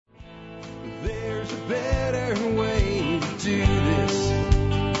better way to do this.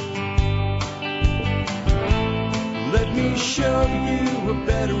 Let me show you a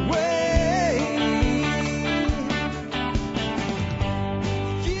better way.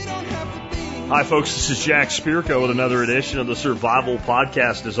 You don't have to be. Hi, folks. This is Jack Spirko with another edition of the Survival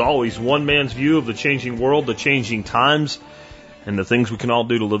Podcast. As always, one man's view of the changing world, the changing times, and the things we can all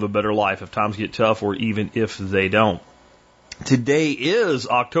do to live a better life if times get tough or even if they don't. Today is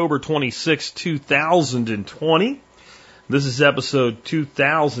October 26, 2020. This is episode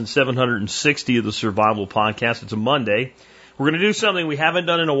 2760 of the Survival Podcast. It's a Monday. We're going to do something we haven't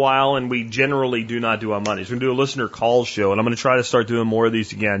done in a while, and we generally do not do on Mondays. We're going to do a listener call show, and I'm going to try to start doing more of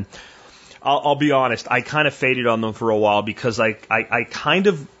these again. I'll be honest, I kind of faded on them for a while because I kind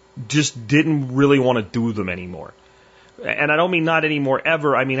of just didn't really want to do them anymore. And I don't mean not anymore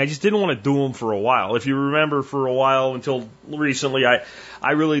ever. I mean, I just didn't want to do them for a while. If you remember, for a while until recently,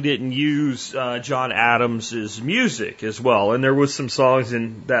 I really didn't use John Adams' music as well. And there was some songs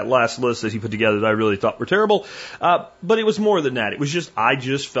in that last list that he put together that I really thought were terrible. But it was more than that. It was just, I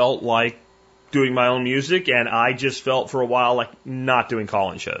just felt like doing my own music, and I just felt for a while like not doing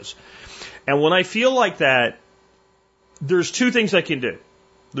call-in shows. And when I feel like that, there's two things I can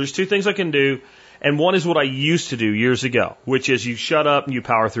do. And one is what I used to do years ago, which is you shut up and you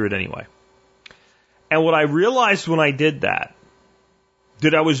power through it anyway. And what I realized when I did that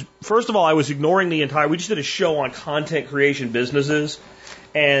I was, first of all, I was ignoring we just did a show on content creation businesses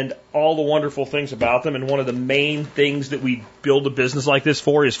and all the wonderful things about them. And one of the main things that we build a business like this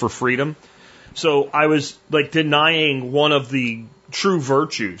for is for freedom. So I was like denying one of the true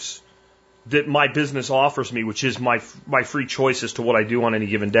virtues that my business offers me, which is my free choice as to what I do on any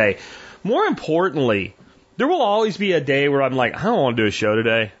given day. More importantly, there will always be a day where I'm like, I don't want to do a show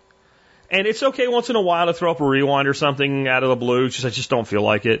today. And it's okay once in a while to throw up a rewind or something out of the blue, I just don't feel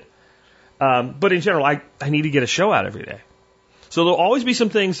like it. But in general, I need to get a show out every day. So there'll always be some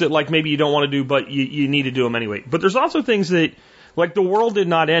things that like maybe you don't want to do, but you need to do them anyway. But there's also things that, like the world did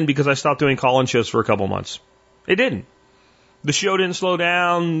not end because I stopped doing call-in shows for a couple months. It didn't. The show didn't slow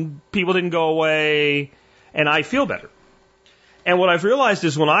down, people didn't go away, and I feel better. And what I've realized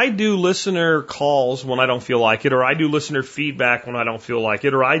is when I do listener calls when I don't feel like it, or I do listener feedback when I don't feel like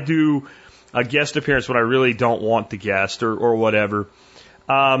it, or I do a guest appearance when I really don't want the guest or whatever,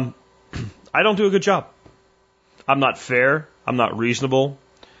 I don't do a good job. I'm not fair. I'm not reasonable.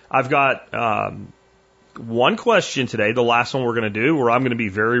 I've got one question today, the last one we're going to do, where I'm going to be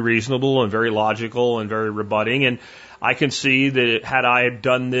very reasonable and very logical and very rebutting. And I can see that had I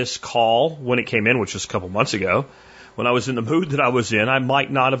done this call when it came in, which was a couple months ago, when I was in the mood that I was in, I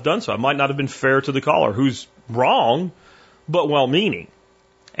might not have done so. I might not have been fair to the caller, who's wrong, but well-meaning.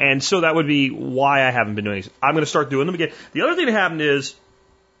 And so that would be why I haven't been doing this. I'm going to start doing them again. The other thing that happened is,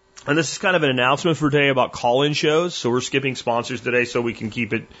 and this is kind of an announcement for today about call-in shows, so we're skipping sponsors today so we can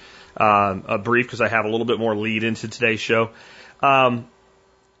keep it brief because I have a little bit more lead into today's show. I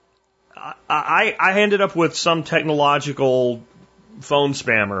ended up with some technological phone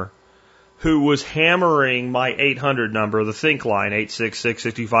spammer who was hammering my 800 number, the Think line,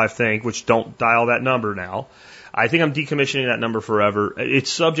 866-65-THINK, which don't dial that number now. I think I'm decommissioning that number forever. It's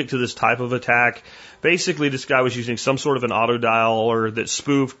subject to this type of attack. Basically, this guy was using some sort of an auto dialer that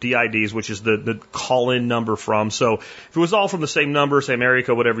spoofed DIDs, which is the call-in number from. So if it was all from the same number, same area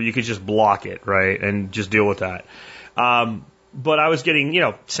code, whatever, you could just block it, right, and just deal with that. But I was getting,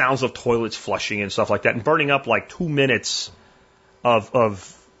 sounds of toilets flushing and stuff like that and burning up like 2 minutes of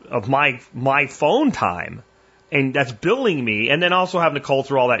my phone time, and that's billing me, and then also having to call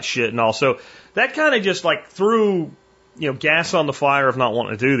through all that shit, and also that kind of just like threw gas on the fire of not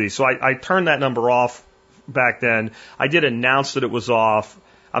wanting to do these. So I turned that number off back then. I did announce that it was off.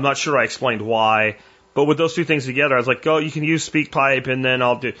 I'm not sure I explained why, but with those two things together, I was like, you can use SpeakPipe, and then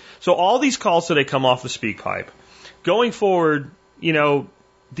I'll do. So all these calls today come off of SpeakPipe. Going forward,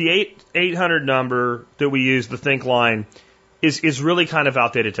 the 800 number that we use, the Think line, is really kind of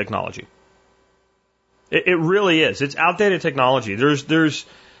outdated technology. It really is. It's outdated technology. There's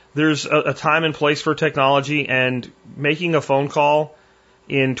a time and place for technology, and making a phone call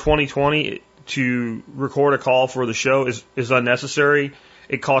in 2020 to record a call for the show is unnecessary.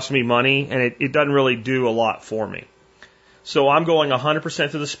 It costs me money, and it doesn't really do a lot for me. So I'm going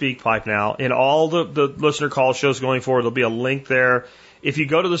 100% to the SpeakPipe now. In all the listener call shows going forward, there'll be a link there. If you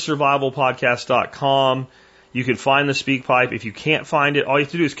go to the survivalpodcast.com, you can find the SpeakPipe. If you can't find it, all you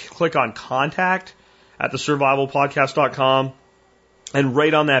have to do is click on Contact at the survivalpodcast.com, and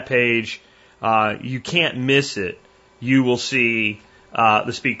right on that page, you can't miss it. You will see the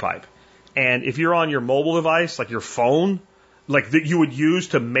SpeakPipe. And if you're on your mobile device, like your phone, like that you would use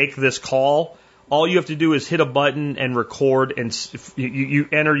to make this call, All you have to do is hit a button and record, and you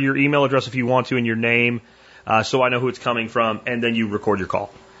enter your email address if you want to and your name, so I know who it's coming from, and then you record your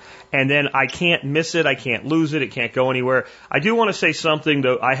call. And then I can't miss it, I can't lose it, it can't go anywhere. I do want to say something,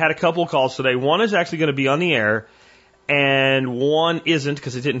 though. I had a couple of calls today. One is actually going to be on the air, and one isn't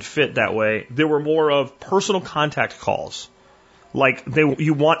because it didn't fit that way. There were more of personal contact calls, like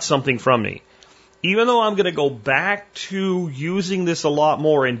you want something from me. Even though I'm going to go back to using this a lot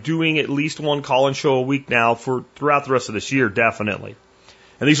more and doing at least one call-in show a week now for throughout the rest of this year, definitely.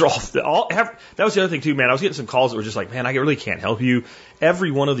 And these are all that was the other thing too, man. I was getting some calls that were just like, man, I really can't help you. Every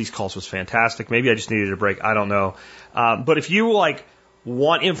one of these calls was fantastic. Maybe I just needed a break. I don't know. But if you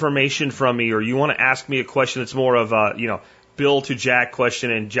want information from me, or you want to ask me a question that's more of a, Bill to Jack question,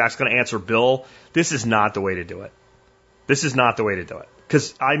 and Jack's going to answer Bill, this is not the way to do it. This is not the way to do it,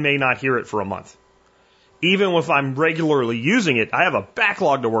 because I may not hear it for a month. Even if I'm regularly using it, I have a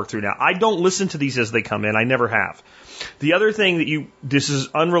backlog to work through now. I don't listen to these as they come in. I never have. The other thing this is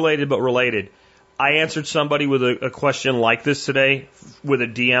unrelated but related. I answered somebody with a question like this today with a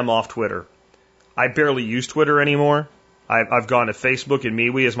DM off Twitter. I barely use Twitter anymore. I've gone to Facebook and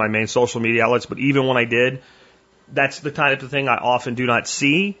MeWe as my main social media outlets, but even when I did, that's the kind of thing I often do not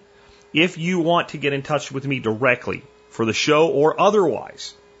see. If you want to get in touch with me directly for the show or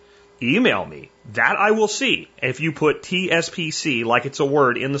otherwise, email me. That I will see. If you put TSPC, like it's a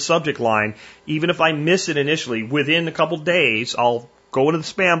word, in the subject line, even if I miss it initially, within a couple days, I'll go into the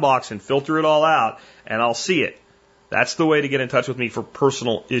spam box and filter it all out, and I'll see it. That's the way to get in touch with me for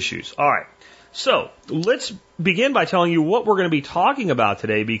personal issues. All right. So let's begin by telling you what we're going to be talking about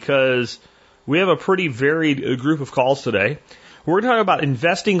today, because we have a pretty varied group of calls today. We're going to talk about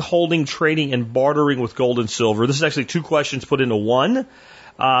investing, holding, trading, and bartering with gold and silver. This is actually two questions put into one.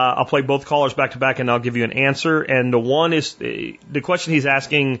 I'll play both callers back to back, and I'll give you an answer. And the question he's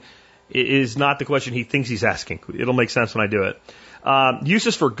asking is not the question he thinks he's asking. It'll make sense when I do it.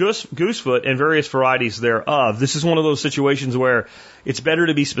 Uses for goosefoot and various varieties thereof. This is one of those situations where it's better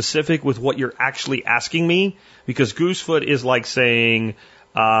to be specific with what you're actually asking me, because goosefoot is like saying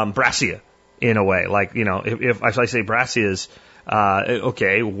brassia in a way. Like, if I say brassias,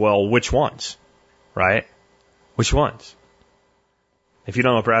 okay, well, which ones, right? Which ones? If you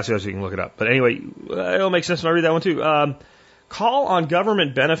don't know what brassia is, you can look it up. But anyway, it'll make sense when I read that one too. Call on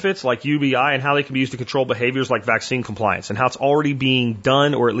government benefits like UBI and how they can be used to control behaviors like vaccine compliance, and how it's already being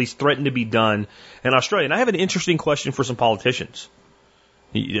done, or at least threatened to be done, in Australia. And I have an interesting question for some politicians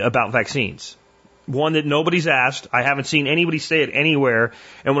about vaccines. One that nobody's asked. I haven't seen anybody say it anywhere.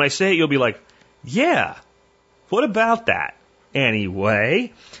 And when I say it, you'll be like, yeah, what about that?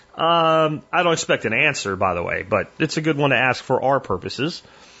 Anyway, I don't expect an answer, by the way, but it's a good one to ask for our purposes.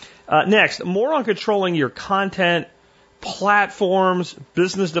 Next, more on controlling your content, platforms,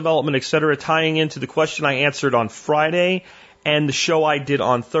 business development, etc., tying into the question I answered on Friday and the show I did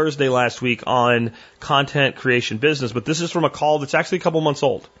on Thursday last week on content creation business. But this is from a call that's actually a couple months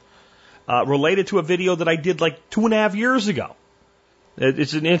old, related to a video that I did like 2.5 years ago.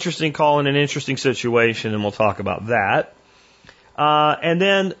 It's an interesting call and an interesting situation, and we'll talk about that. And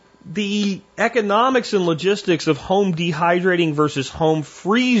then the economics and logistics of home dehydrating versus home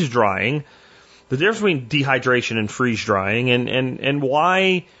freeze drying, the difference between dehydration and freeze drying, and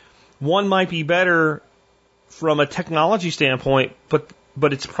why one might be better from a technology standpoint, but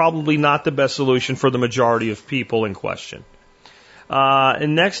it's probably not the best solution for the majority of people in question.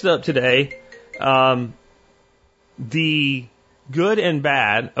 And next up today, the good and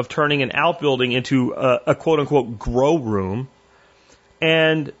bad of turning an outbuilding into a quote-unquote grow room.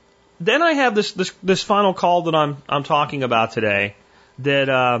 And then I have this final call that I'm talking about today that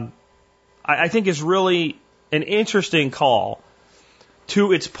I think is really an interesting call.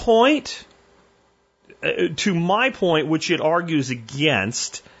 To its point, to my point, which it argues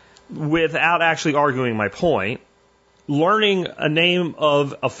against, without actually arguing my point, learning a name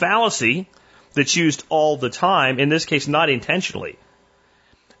of a fallacy that's used all the time, in this case not intentionally,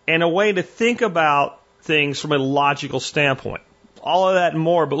 and a way to think about things from a logical standpoint. All of that and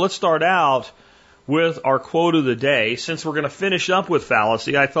more, but let's start out with our quote of the day. Since we're going to finish up with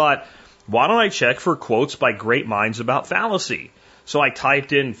fallacy, I thought, why don't I check for quotes by great minds about fallacy? So I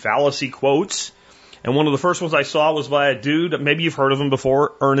typed in fallacy quotes, and one of the first ones I saw was by a dude, maybe you've heard of him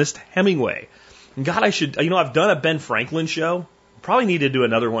before, Ernest Hemingway. And God, I should, I've done a Ben Franklin show. Probably need to do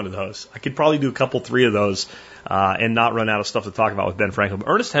another one of those. I could probably do a couple, 3 of those, and not run out of stuff to talk about with Ben Franklin. But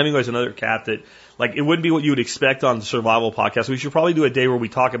Ernest Hemingway is another cat that, it wouldn't be what you would expect on the Survival Podcast. We should probably do a day where we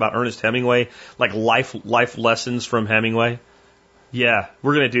talk about Ernest Hemingway, like life lessons from Hemingway. Yeah,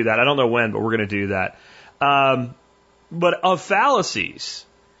 we're going to do that. I don't know when, but we're going to do that. But of fallacies,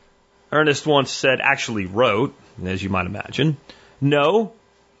 Ernest once said, actually wrote, as you might imagine, no,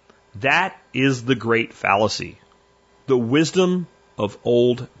 that is the great fallacy. The wisdom of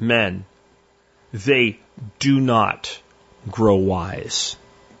old men. They do not grow wise.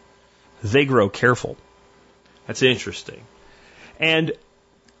 They grow careful. That's interesting. And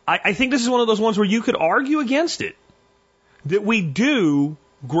I think this is one of those ones where you could argue against it. That we do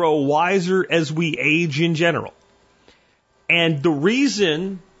grow wiser as we age in general. And the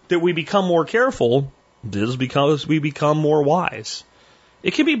reason that we become more careful is because we become more wise.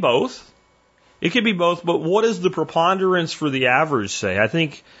 It can be both. It can be both, but what does the preponderance for the average say? I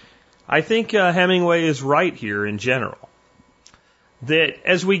think Hemingway is right here in general. That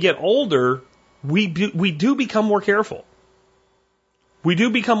as we get older, we do become more careful. We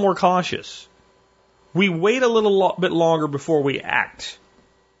do become more cautious. We wait a little bit longer before we act.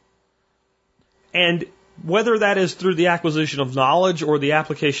 And whether that is through the acquisition of knowledge or the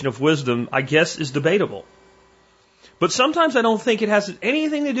application of wisdom, I guess is debatable. But sometimes I don't think it has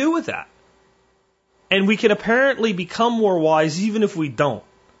anything to do with that. And we can apparently become more wise even if we don't.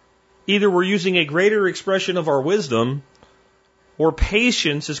 Either we're using a greater expression of our wisdom, or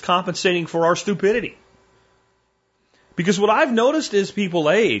patience is compensating for our stupidity. Because what I've noticed is people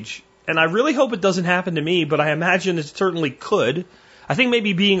age, and I really hope it doesn't happen to me, but I imagine it certainly could. I think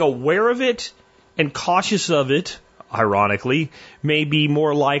maybe being aware of it and cautious of it, ironically, may be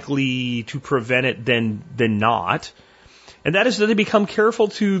more likely to prevent it than not. And that is that they become careful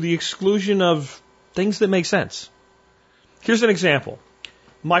to the exclusion of things that make sense. Here's an example.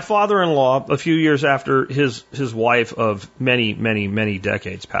 My father-in-law, a few years after his wife of many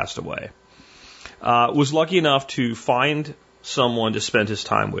decades passed away, was lucky enough to find someone to spend his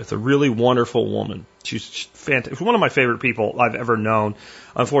time with, a really wonderful woman. She's fantastic. One of my favorite people I've ever known.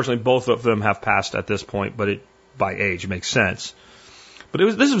 Unfortunately, both of them have passed at this point, but by age, it makes sense.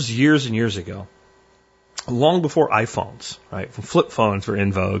 But this was years and years ago, long before iPhones, right? Flip phones were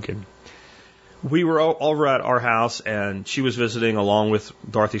in vogue, and we were over at our house, and she was visiting along with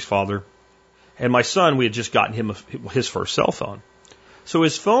Dorothy's father. And my son, we had just gotten him his first cell phone. So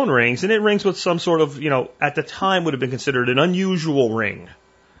his phone rings, and it rings with some sort of, at the time would have been considered an unusual ring.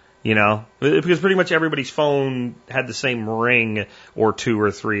 Because pretty much everybody's phone had the same ring or two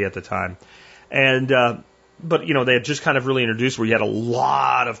or three at the time. And, but they had just kind of really introduced where you had a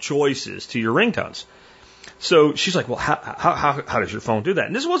lot of choices to your ringtones. So she's like, well, how does your phone do that?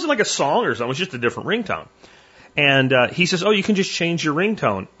 And this wasn't like a song or something. It was just a different ringtone. And he says, oh, you can just change your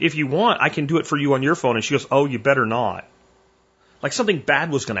ringtone. If you want, I can do it for you on your phone. And she goes, oh, you better not. Like something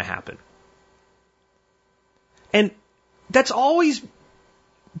bad was going to happen. And that's always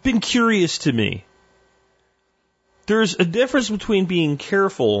been curious to me. There's a difference between being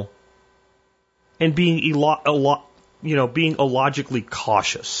careful and being being illogically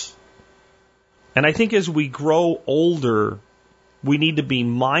cautious. And I think as we grow older, we need to be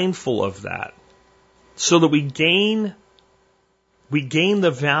mindful of that so that we gain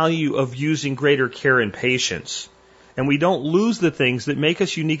the value of using greater care and patience. And we don't lose the things that make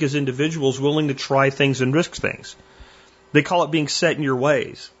us unique as individuals willing to try things and risk things. They call it being set in your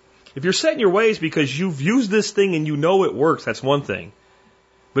ways. If you're set in your ways because you've used this thing and you know it works, that's one thing.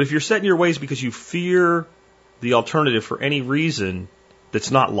 But if you're set in your ways because you fear the alternative for any reason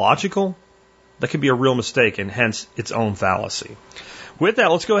that's not logical, that can be a real mistake and hence its own fallacy. With that,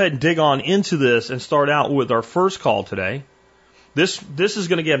 let's go ahead and dig on into this and start out with our first call today. This is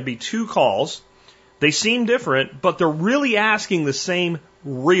going to be two calls. They seem different, but they're really asking the same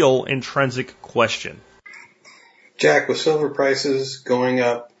real intrinsic question. Jack, with silver prices going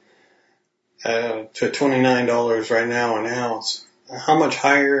up to $29 right now an ounce, how much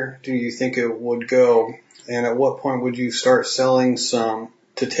higher do you think it would go? And at what point would you start selling some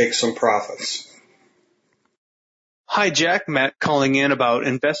to take some profits? Hi, Jack. Matt calling in about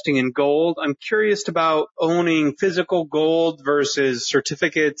investing in gold. I'm curious about owning physical gold versus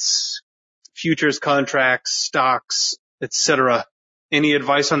certificates, futures contracts, stocks, etc. Any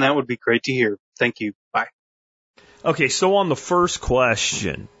advice on that would be great to hear. Thank you. Bye. Okay, so on the first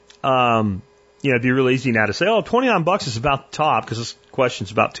question, it'd be really easy now to say, $29 is about the top because this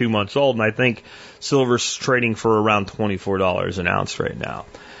question's about 2 months old, and I think silver's trading for around $24 an ounce right now.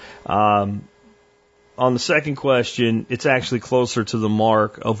 On the second question, it's actually closer to the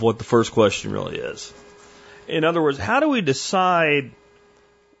mark of what the first question really is. In other words, how do we decide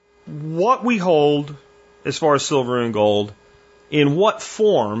what we hold as far as silver and gold, in what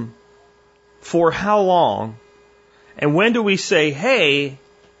form, for how long, and when do we say, hey,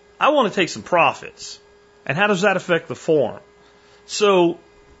 I want to take some profits? And how does that affect the form? So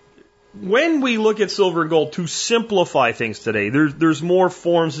when we look at silver and gold, to simplify things today, there's more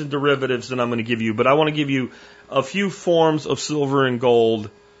forms and derivatives than I'm going to give you, but I want to give you a few forms of silver and gold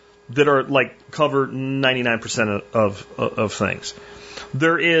that are like cover 99% of things.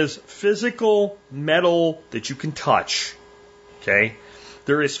 There is physical metal that you can touch. Okay?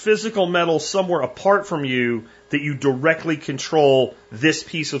 There is physical metal somewhere apart from you that you directly control this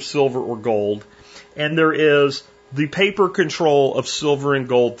piece of silver or gold. And there is the paper control of silver and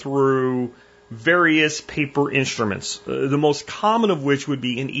gold through various paper instruments, the most common of which would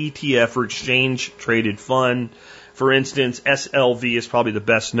be an ETF or exchange traded fund. For instance, SLV is probably the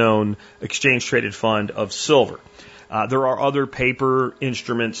best known exchange traded fund of silver. There are other paper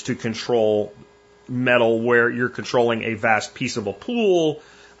instruments to control metal where you're controlling a vast piece of a pool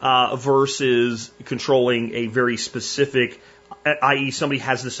versus controlling a very specific, i.e. somebody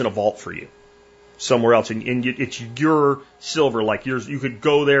has this in a vault for you somewhere else, and it's your silver, like yours. You could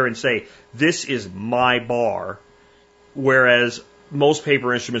go there and say, this is my bar, whereas most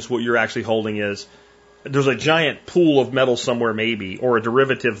paper instruments, what you're actually holding is, there's a giant pool of metal somewhere maybe, or a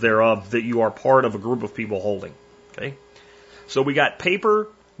derivative thereof that you are part of a group of people holding. Okay? So we got paper,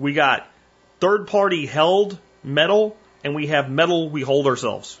 we got third-party held metal, and we have metal we hold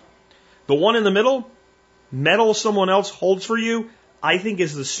ourselves. The one in the middle, metal someone else holds for you, I think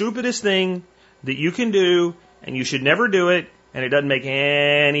is the stupidest thing that you can do, and you should never do it, and it doesn't make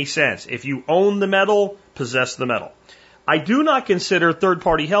any sense. If you own the metal, possess the metal. I do not consider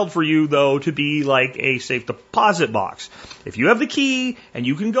third-party held for you, though, to be like a safe deposit box. If you have the key, and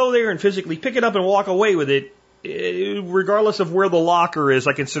you can go there and physically pick it up and walk away with it, regardless of where the locker is,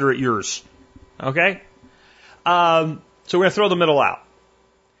 I consider it yours. Okay? So we're going to throw the middle out.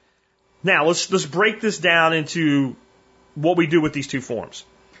 Now, let's break this down into what we do with these two forms.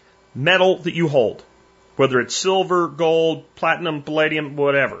 Metal that you hold, whether it's silver, gold, platinum, palladium,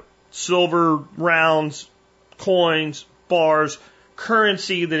 whatever. Silver, rounds, coins, bars,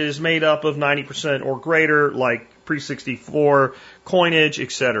 currency that is made up of 90% or greater, like pre-64, coinage,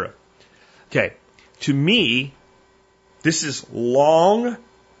 etc. Okay, to me, this is long-term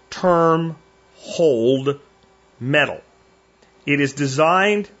hold metal. It is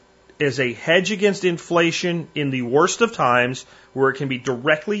designed as a hedge against inflation in the worst of times, where it can be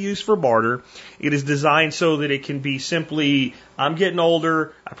directly used for barter. It is designed so that it can be simply, I'm getting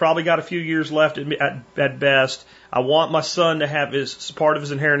older, I probably got a few years left at best, I want my son to have his part of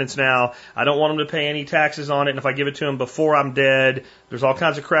his inheritance now, I don't want him to pay any taxes on it, and if I give it to him before I'm dead, there's all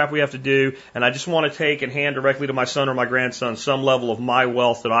kinds of crap we have to do, and I just want to take and hand directly to my son or my grandson some level of my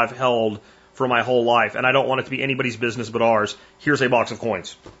wealth that I've held for my whole life, and I don't want it to be anybody's business but ours. Here's a box of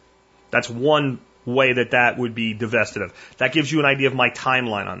coins. That's one way that would be divested of. That gives you an idea of my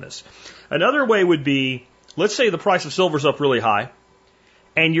timeline on this. Another way would be, let's say the price of silver's up really high,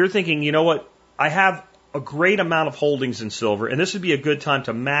 and you're thinking, you know what, I have a great amount of holdings in silver, and this would be a good time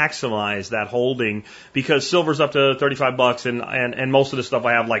to maximize that holding because silver's up to $35 and most of the stuff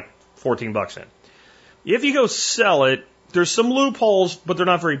I have like $14 in. If you go sell it, there's some loopholes, but they're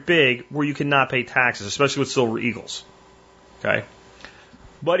not very big, where you cannot pay taxes, especially with silver eagles. Okay?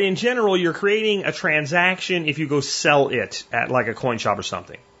 But in general, you're creating a transaction if you go sell it at like a coin shop or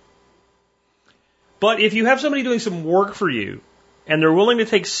something. But if you have somebody doing some work for you, and they're willing to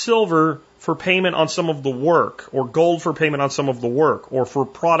take silver for payment on some of the work, or gold for payment on some of the work, or for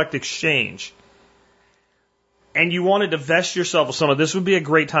product exchange, and you want to divest yourself of some of this, would be a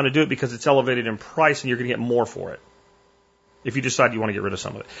great time to do it because it's elevated in price and you're going to get more for it if you decide you want to get rid of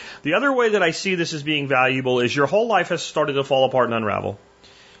some of it. The other way that I see this as being valuable is your whole life has started to fall apart and unravel.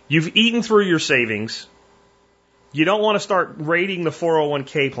 You've eaten through your savings. You don't want to start raiding the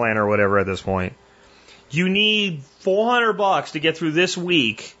 401k plan or whatever at this point. You need $400 to get through this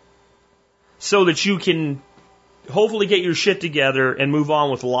week so that you can hopefully get your shit together and move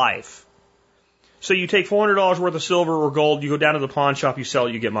on with life. So you take $400 worth of silver or gold, you go down to the pawn shop, you sell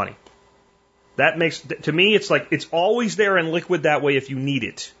it, you get money. That makes, to me, it's like it's always there in liquid that way if you need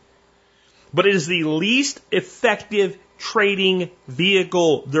it. But it is the least effective trading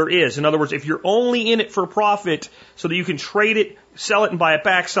vehicle there is. In other words, if you're only in it for profit so that you can trade it, sell it and buy it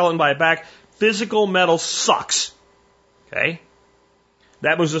back, sell it and buy it back, physical metal sucks. Okay?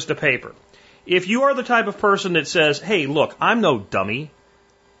 That was just a paper. If you are the type of person that says, hey, look, I'm no dummy.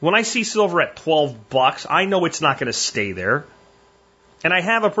 When I see silver at $12, I know it's not going to stay there. And I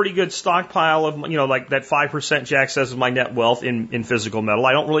have a pretty good stockpile of, you know, like that 5% Jack says of my net wealth in physical metal.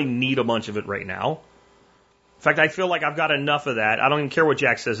 I don't really need a bunch of it right now. In fact, I feel like I've got enough of that. I don't even care what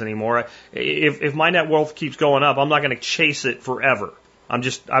Jack says anymore. If my net wealth keeps going up, I'm not going to chase it forever.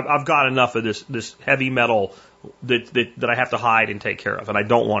 I've got enough of this heavy metal that I have to hide and take care of, and I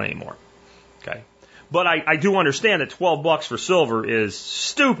don't want anymore. Okay. But I do understand that $12 for silver is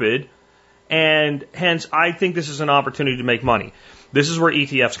stupid, and hence I think this is an opportunity to make money. This is where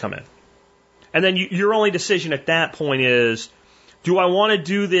ETFs come in. And then your only decision at that point is, do I want to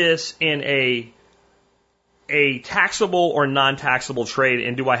do this in a taxable or non-taxable trade,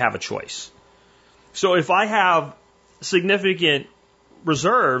 and do I have a choice? So if I have significant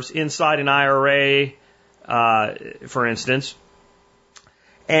reserves inside an IRA, for instance,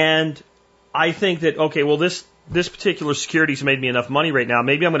 and I think that, okay, well, this particular security's made me enough money right now,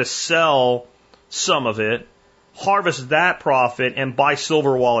 maybe I'm going to sell some of it, harvest that profit, and buy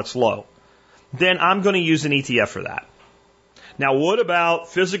silver while it's low. Then I'm going to use an ETF for that. Now, what about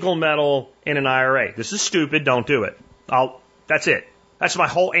physical metal in an IRA? This is stupid, don't do it. That's it. That's my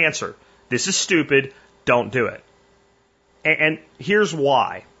whole answer. This is stupid, don't do it. And here's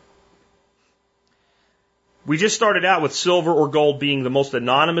why. We just started out with silver or gold being the most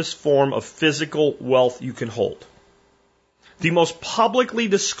anonymous form of physical wealth you can hold. The most publicly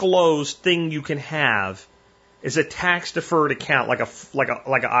disclosed thing you can have is a tax-deferred account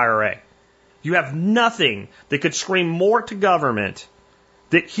like an IRA. You have nothing that could scream more to government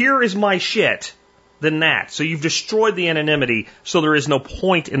that here is my shit than that. So you've destroyed the anonymity, so there is no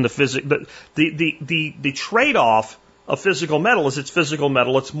point in the the trade-off of physical metal is it's physical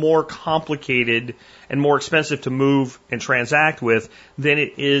metal. It's more complicated and more expensive to move and transact with than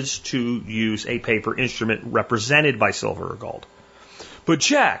it is to use a paper instrument represented by silver or gold. But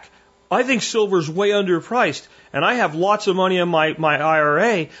Jack, I think silver is way underpriced, and I have lots of money in my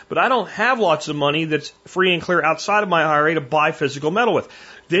IRA, but I don't have lots of money that's free and clear outside of my IRA to buy physical metal with.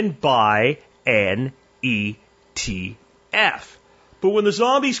 Then buy an ETF. But when the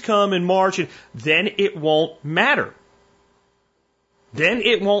zombies come in March, then it won't matter. Then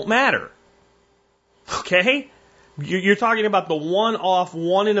it won't matter. Okay? You're talking about the one-off,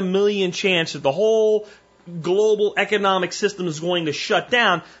 1 in a million chance that the whole global economic system is going to shut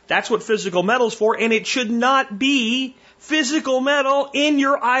down. That's what physical metal is for, and it should not be physical metal in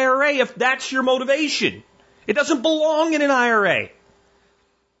your IRA if that's your motivation. It doesn't belong in an IRA.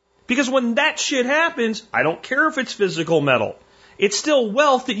 Because when that shit happens, I don't care if it's physical metal. It's still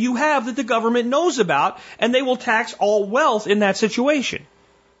wealth that you have that the government knows about, and they will tax all wealth in that situation.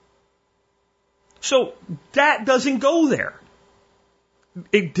 So that doesn't go there.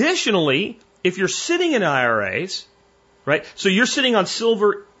 Additionally, if you're sitting in IRAs, right, so you're sitting on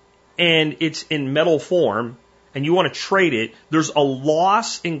silver and it's in metal form, and you want to trade it, there's a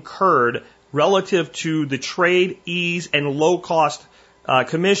loss incurred relative to the trade ease and low cost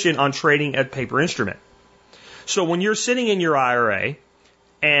commission on trading a paper instrument. So when you're sitting in your IRA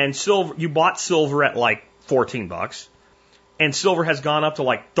and silver, you bought silver at like $14, and silver has gone up to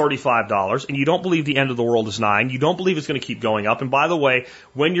like $35, and you don't believe the end of the world is nigh, and you don't believe it's going to keep going up. And by the way,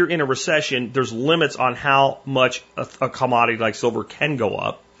 when you're in a recession, there's limits on how much a commodity like silver can go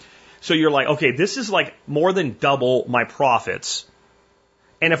up. So you're like, okay, this is like more than double my profits.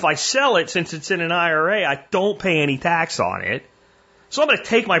 And if I sell it, since it's in an IRA, I don't pay any tax on it. So I'm going to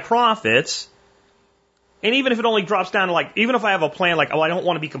take my profits. And even if it only drops down to like, even if I have a plan like, oh, I don't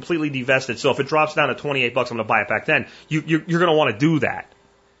want to be completely divested, so if it drops down to $28, I'm going to buy it back then, you're going to want to do that.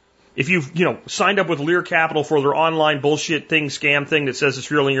 If you've, signed up with Lear Capital for their online bullshit thing, scam thing that says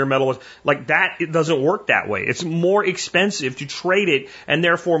it's really your metal, like that, it doesn't work that way. It's more expensive to trade it, and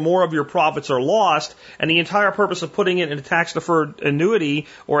therefore more of your profits are lost, and the entire purpose of putting it in a tax-deferred annuity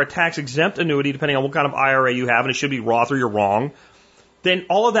or a tax-exempt annuity, depending on what kind of IRA you have, and it should be Roth or you're wrong, then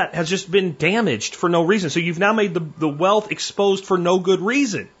all of that has just been damaged for no reason. So you've now made the wealth exposed for no good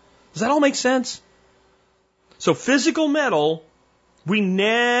reason. Does that all make sense? So physical metal, we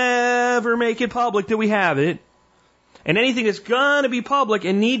never make it public that we have it. And anything that's going to be public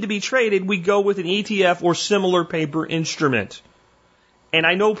and need to be traded, we go with an ETF or similar paper instrument. And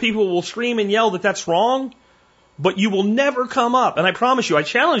I know people will scream and yell that that's wrong, but you will never come up, and I promise you, I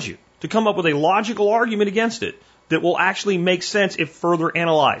challenge you to come up with a logical argument against it that will actually make sense if further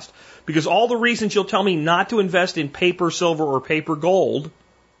analyzed. Because all the reasons you'll tell me not to invest in paper silver or paper gold,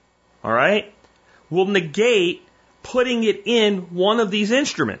 all right, will negate putting it in one of these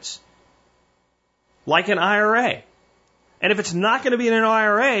instruments, like an IRA. And if it's not going to be in an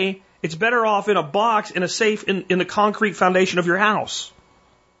IRA, it's better off in a box, in a safe, in the concrete foundation of your house.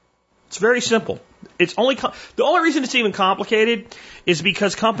 It's very simple. The only reason it's even complicated is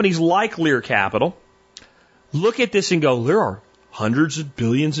because companies like Lear Capital look at this and go, there are hundreds of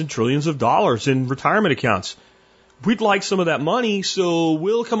billions and trillions of dollars in retirement accounts. We'd like some of that money, so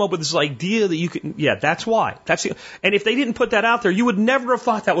we'll come up with this idea that you can, that's why. And if they didn't put that out there, you would never have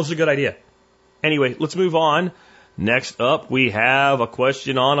thought that was a good idea. Anyway, let's move on. Next up, we have a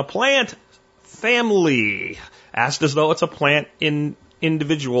question on a plant family, asked as though it's a plant in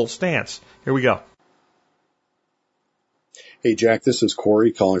individual stance. Here we go. Hey, Jack, this is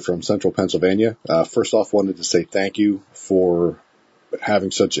Corey calling from Central Pennsylvania. First off, wanted to say thank you for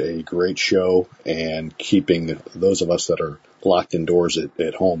having such a great show and keeping those of us that are locked indoors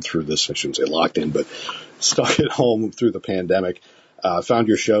at home through this, I shouldn't say locked in, but stuck at home through the pandemic. Found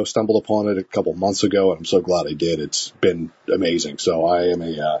your show, stumbled upon it a couple months ago, and I'm so glad I did. It's been amazing. So I am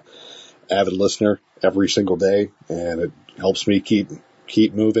a avid listener every single day, and it helps me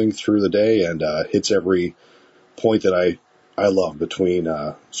keep moving through the day and hits every point that I love between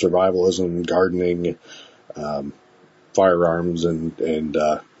survivalism, gardening, firearms, and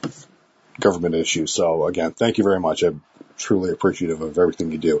government issues. So again, thank you very much. I'm truly appreciative of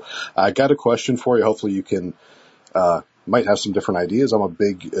everything you do. I got a question for you. Hopefully you can might have some different ideas. I'm a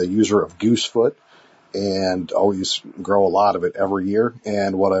big user of goosefoot and always grow a lot of it every year.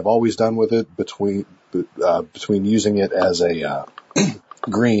 And what I've always done with it between using it as a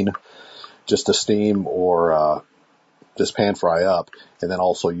green, just to steam or just pan fry up, and then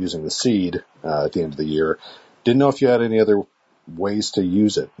also using the seed at the end of the year. Didn't know if you had any other ways to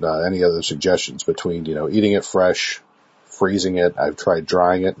use it, any other suggestions between, eating it fresh, freezing it. I've tried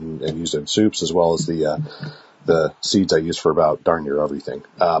drying it and used it in soups, as well as the seeds I use for about darn near everything.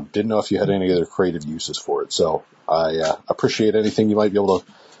 Didn't know if you had any other creative uses for it. So I appreciate anything you might be able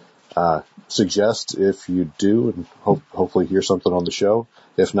to suggest if you do, and hopefully hear something on the show.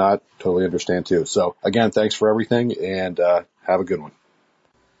 If not, totally understand too. So again, thanks for everything, and have a good one.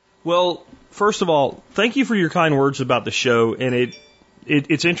 Well, first of all, thank you for your kind words about the show. And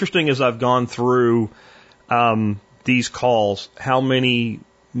it's interesting as I've gone through these calls, how many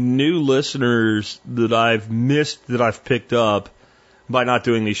new listeners that I've missed that I've picked up by not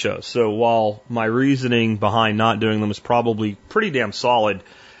doing these shows. So while my reasoning behind not doing them is probably pretty damn solid,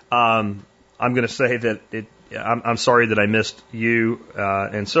 I'm going to say that I'm sorry that I missed you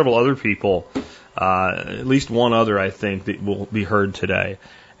and several other people, at least one other, I think, that will be heard today.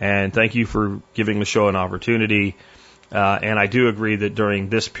 And thank you for giving the show an opportunity. And I do agree that during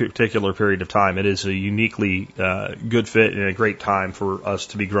this particular period of time, it is a uniquely good fit and a great time for us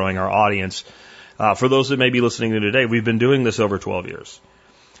to be growing our audience. For those that may be listening to today, we've been doing this over 12 years.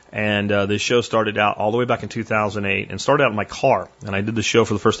 And this show started out all the way back in 2008 and started out in my car. And I did the show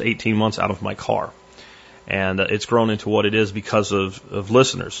for the first 18 months out of my car. And it's grown into what it is because of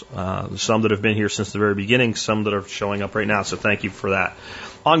listeners. Some that have been here since the very beginning, some that are showing up right now. So thank you for that.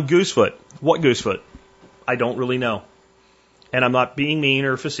 On goosefoot, what goosefoot? I don't really know. And I'm not being mean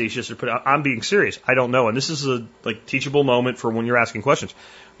or facetious I'm being serious. I don't know. And this is a teachable moment for when you're asking questions.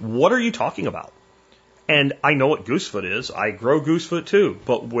 What are you talking about? And I know what goosefoot is. I grow goosefoot too.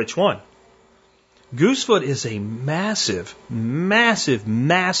 But which one? Goosefoot is a massive, massive,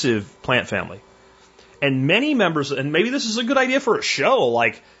 massive plant family. And many members, and maybe this is a good idea for a show,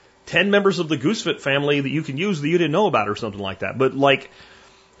 like 10 members of the goosefoot family that you can use that you didn't know about or something like that. But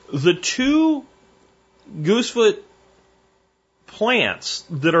the two goosefoot plants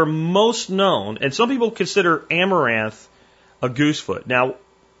that are most known, and some people consider amaranth a goosefoot. Now,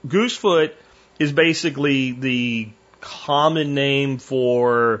 goosefoot is basically the common name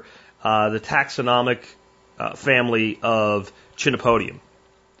for the taxonomic family of Chenopodium.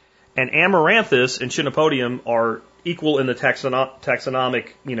 And Amaranthus and Chenopodium are equal in the taxonomic,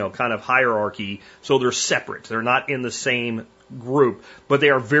 kind of hierarchy, so they're separate. They're not in the same group, but they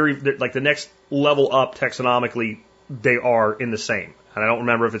are the next level up taxonomically, they are in the same. And I don't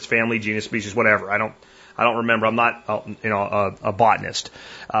remember if it's family, genus, species, whatever. I don't remember. I'm not, a botanist.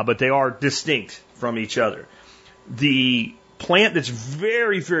 But they are distinct from each other. The plant that's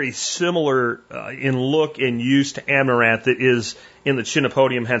very, very similar in look and use to amaranth that is in the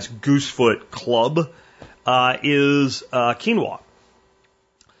Chenopodium, hence goosefoot club, is quinoa.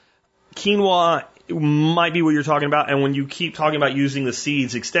 Quinoa might be what you're talking about, and when you keep talking about using the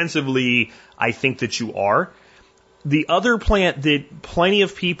seeds extensively, I think that you are. The other plant that plenty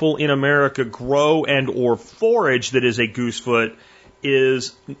of people in America grow and or forage that is a goosefoot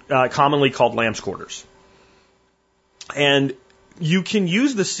is commonly called lamb's quarters. And you can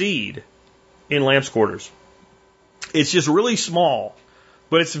use the seed in lamb's quarters. It's just really small,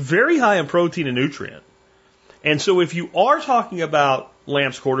 but it's very high in protein and nutrient. And so if you are talking about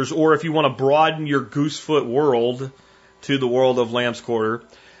lamb's quarters, or if you want to broaden your goosefoot world to the world of lamb's quarter,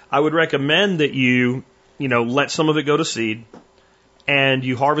 I would recommend that you let some of it go to seed, and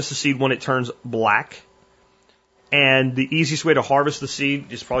you harvest the seed when it turns black. And the easiest way to harvest the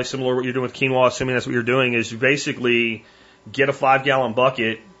seed is probably similar to what you're doing with quinoa, assuming that's what you're doing, is you basically get a 5-gallon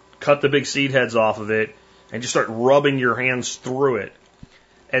bucket, cut the big seed heads off of it, and just start rubbing your hands through it.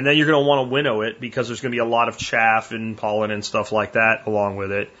 And then you're going to want to winnow it because there's going to be a lot of chaff and pollen and stuff like that along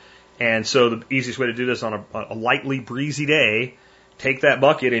with it. And so the easiest way to do this on a lightly breezy day, take that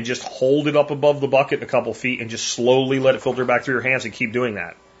bucket and just hold it up above the bucket a couple feet and just slowly let it filter back through your hands and keep doing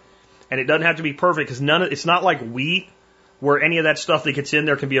that. And it doesn't have to be perfect because it's not like wheat where any of that stuff that gets in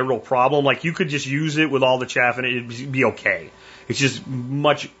there can be a real problem. Like you could just use it with all the chaff and it'd be okay. It's just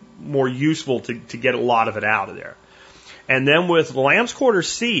much more useful to get a lot of it out of there. And then with lamb's quarter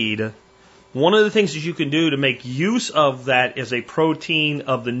seed, one of the things that you can do to make use of that as a protein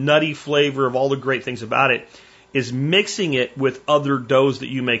of the nutty flavor of all the great things about it is mixing it with other doughs that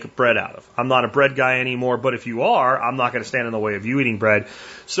you make bread out of. I'm not a bread guy anymore, but if you are, I'm not going to stand in the way of you eating bread.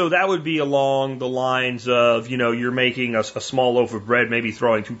 So that would be along the lines of, you're making a small loaf of bread, maybe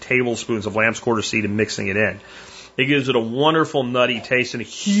throwing 2 tablespoons of lamb's quarter seed and mixing it in. It gives it a wonderful nutty taste and a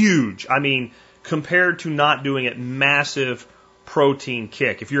huge, compared to not doing it, massive protein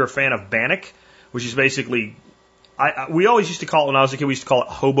kick. If you're a fan of bannock, which is basically, we always used to call it, when I was a kid, we used to call it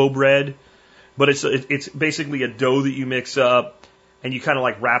hobo bread, but it's basically a dough that you mix up and you kind of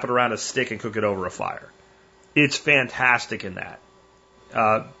like wrap it around a stick and cook it over a fire. It's fantastic in that.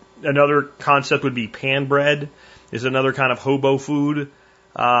 Another concept would be pan bread, is another kind of hobo food.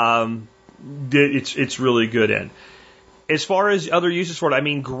 It's really good in. As far as other uses for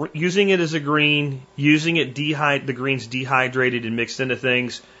it, using it as a green, using it the greens dehydrated and mixed into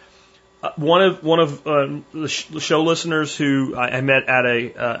things. One of the show listeners who I met at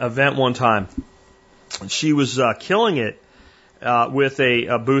a event one time, she was killing it with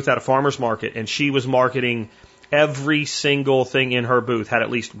a booth at a farmer's market, and she was marketing every single thing in her booth had at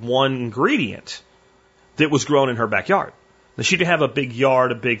least one ingredient that was grown in her backyard. Now, she didn't have a big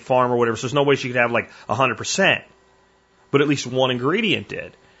yard, a big farm or whatever, so there's no way she could have like 100%. But at least one ingredient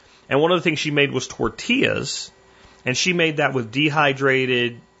did. And one of the things she made was tortillas, and she made that with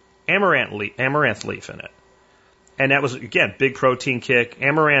dehydrated amaranth leaf in it. And that was, again, big protein kick.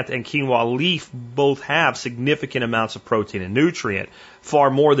 Amaranth and quinoa leaf both have significant amounts of protein and nutrient, far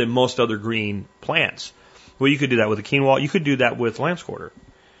more than most other green plants. Well, you could do that with a quinoa. You could do that with lamb's quarter.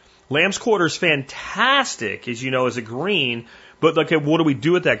 Lamb's quarter is fantastic, as you know, as a green. But okay, what do we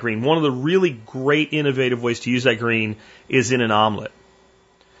do with that green? One of the really great innovative ways to use that green is in an omelet.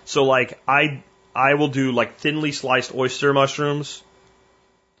 So like I will do like thinly sliced oyster mushrooms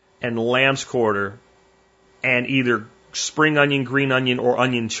and lamb's quarter and either spring onion, green onion, or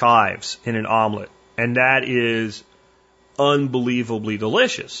onion chives in an omelet. And that is unbelievably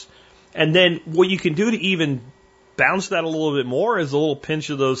delicious. And then what you can do to even bounce that a little bit more is a little pinch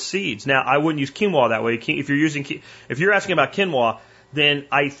of those seeds. Now, I wouldn't use quinoa that way. If you're asking about quinoa, then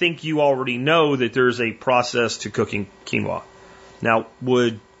I think you already know that there's a process to cooking quinoa. Now,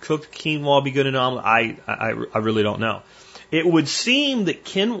 would cooked quinoa be good in an omelet? I really don't know. It would seem that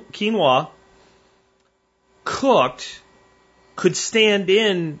quinoa cooked could stand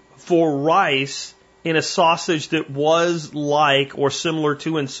in for rice in a sausage that was like or similar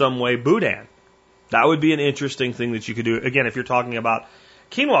to in some way boudin. That would be an interesting thing that you could do, again, if you're talking about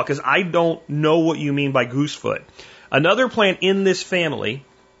quinoa, because I don't know what you mean by goosefoot. Another plant in this family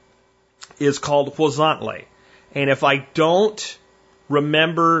is called poisontle. And if I don't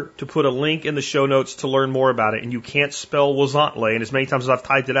remember to put a link in the show notes to learn more about it, and you can't spell poisontle, and as many times as I've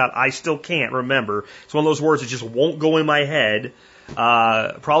typed it out, I still can't remember. It's one of those words that just won't go in my head,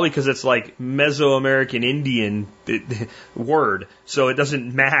 probably because it's like Mesoamerican Indian word, so it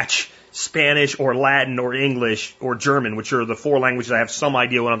doesn't match Spanish or Latin or English or German, which are the 4 languages I have some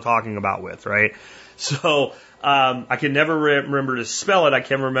idea what I'm talking about with, right? So I can never remember to spell it. I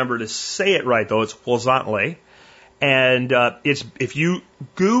can remember to say it right, though. It's poisontle. And if you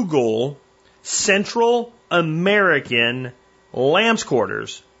Google Central American lamb's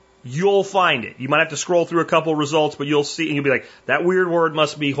quarters, you'll find it. You might have to scroll through a couple of results, but you'll see, and you'll be like, that weird word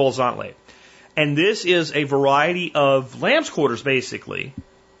must be poisontle. And this is a variety of lamb's quarters, basically,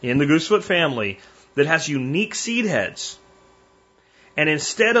 in the goosefoot family that has unique seed heads. And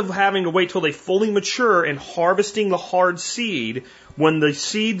instead of having to wait till they fully mature and harvesting the hard seed, when the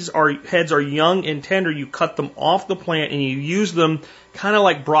heads are young and tender, you cut them off the plant and you use them kind of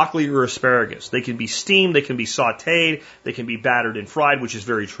like broccoli or asparagus. They can be steamed, they can be sauteed, they can be battered and fried, which is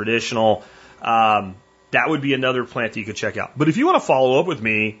very traditional. That would be another plant that you could check out. But if you want to follow up with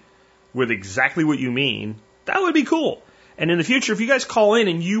me with exactly what you mean, that would be cool. And in the future, if you guys call in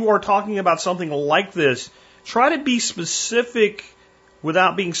and you are talking about something like this, try to be specific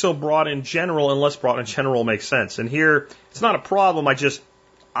without being so broad in general, unless broad in general makes sense. And here, it's not a problem.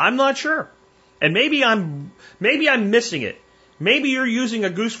 I'm not sure. And maybe I'm missing it. Maybe you're using a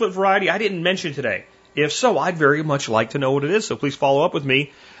goosefoot variety I didn't mention today. If so, I'd very much like to know what it is, so please follow up with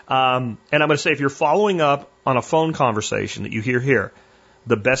me. And I'm going to say, if you're following up on a phone conversation that you hear here,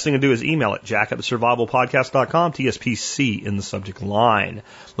 the best thing to do is email it, jack@thesurvivalpodcast.com, TSPC in the subject line.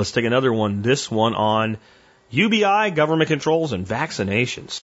 Let's take another one, this one on UBI, government controls, and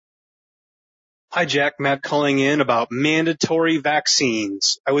vaccinations. Hi, Jack. Matt calling in about mandatory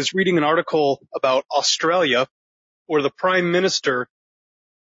vaccines. I was reading an article about Australia where the Prime Minister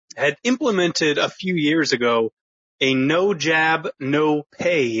had implemented a few years ago a no jab, no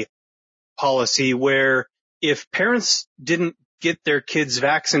pay policy where if parents didn't get their kids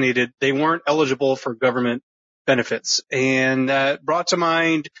vaccinated, they weren't eligible for government benefits. And that brought to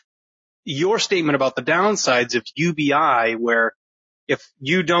mind your statement about the downsides of UBI, where if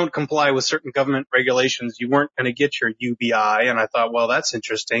you don't comply with certain government regulations, you weren't going to get your UBI. And I thought, well, that's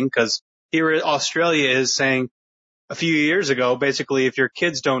interesting, because here Australia is saying a few years ago, basically, if your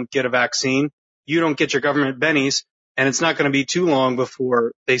kids don't get a vaccine, you don't get your government bennies. And it's not going to be too long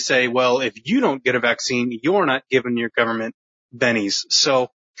before they say, well, if you don't get a vaccine, you're not given your government bennies. So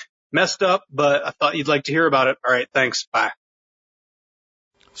messed up, but I thought you'd like to hear about it. All right, thanks. Bye.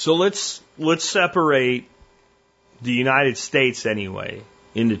 So let's separate the United States anyway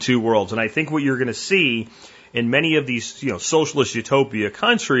into two worlds. And I think what you're going to see in many of these, socialist utopia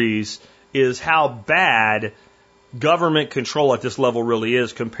countries is how bad government control at this level really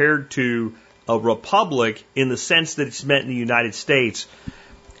is compared to a republic in the sense that it's meant in the United States.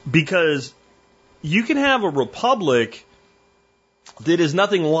 Because you can have a republic that is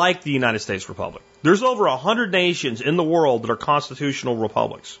nothing like the United States Republic. There's over 100 nations in the world that are constitutional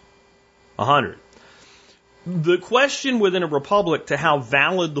republics. 100. The question within a republic to how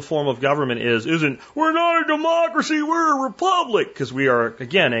valid the form of government isn't, we're not a democracy, we're a republic, because we are,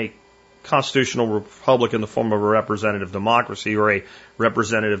 again, a constitutional republic in the form of a representative democracy, or a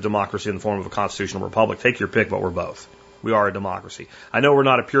representative democracy in the form of a constitutional republic. Take your pick, but we're both. We are a democracy. I know we're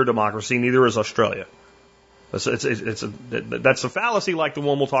not a pure democracy, neither is Australia. That's a fallacy like the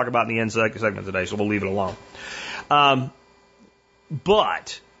one we'll talk about in the end segment today, so we'll leave it alone.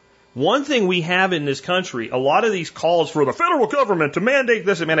 But one thing we have in this country, a lot of these calls for the federal government to mandate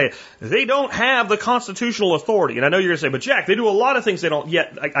this and mandate, they don't have the constitutional authority. And I know you're going to say, but Jack, they do a lot of things they don't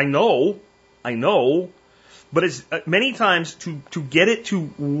yet. I know. But it's many times to get it to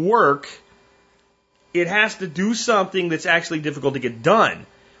work, it has to do something that's actually difficult to get done.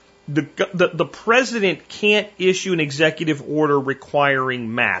 The president can't issue an executive order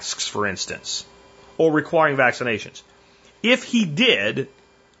requiring masks, for instance, or requiring vaccinations. If he did,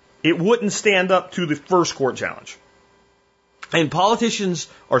 it wouldn't stand up to the first court challenge. And politicians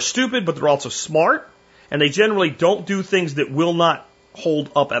are stupid, but they're also smart, and they generally don't do things that will not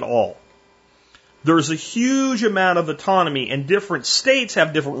hold up at all. There's a huge amount of autonomy, and different states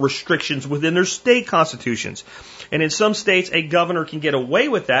have different restrictions within their state constitutions. And in some states, a governor can get away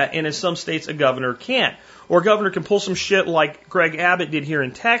with that, and in some states, a governor can't. Or a governor can pull some shit like Greg Abbott did here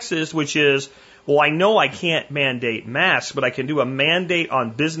in Texas, which is, well, I know I can't mandate masks, but I can do a mandate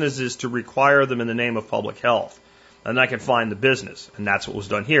on businesses to require them in the name of public health. And I can find the business. And that's what was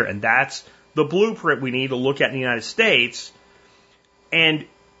done here. And that's the blueprint we need to look at in the United States. And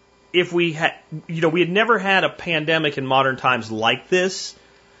if we had, we had never had a pandemic in modern times like this,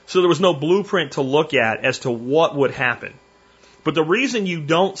 so there was no blueprint to look at as to what would happen. But the reason you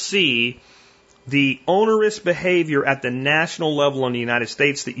don't see the onerous behavior at the national level in the United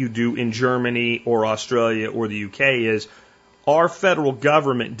States that you do in Germany or Australia or the UK is our federal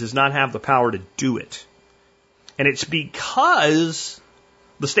government does not have the power to do it. And it's because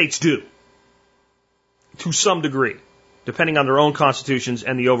the states do, to some degree, depending on their own constitutions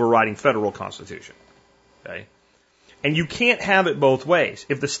and the overriding federal constitution. Okay? And you can't have it both ways.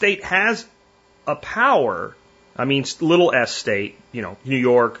 If the state has a power, I mean little s state, New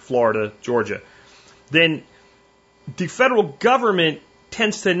York, Florida, Georgia, then the federal government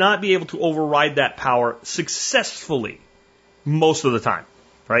tends to not be able to override that power successfully most of the time.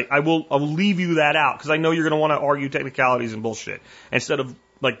 Right? I will leave you that out because I know you're going to want to argue technicalities and bullshit instead of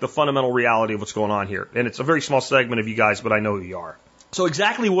like the fundamental reality of what's going on here. And it's a very small segment of you guys, but I know who you are. So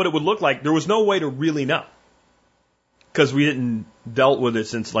exactly what it would look like, there was no way to really know because we didn't dealt with it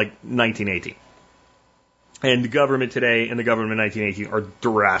since like 1918. And the government today and the government in 1918 are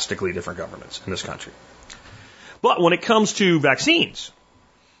drastically different governments in this country. But when it comes to vaccines,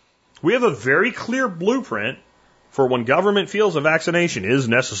 we have a very clear blueprint for when government feels a vaccination is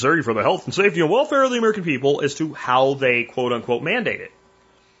necessary for the health and safety and welfare of the American people as to how they quote unquote mandate it.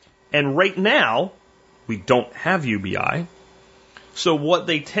 And right now, we don't have UBI. So what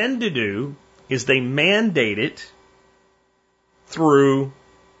they tend to do is they mandate it through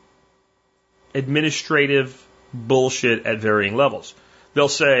administrative bullshit at varying levels. They'll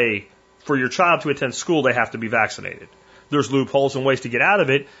say, for your child to attend school, they have to be vaccinated. There's loopholes and ways to get out of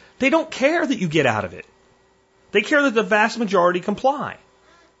it. They don't care that you get out of it. They care that the vast majority comply.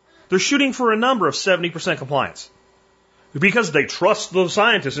 They're shooting for a number of 70% compliance. Because they trust the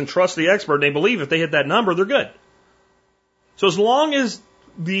scientists and trust the expert, and they believe if they hit that number, they're good. So as long as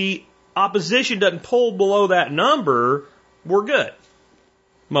the opposition doesn't pull below that number, we're good.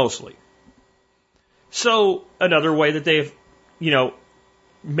 Mostly. So another way that they've,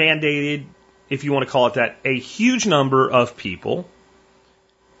 mandated, if you want to call it that, a huge number of people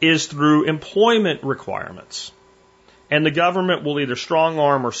is through employment requirements. And the government will either strong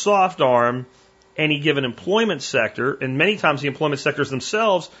arm or soft arm any given employment sector, and many times the employment sectors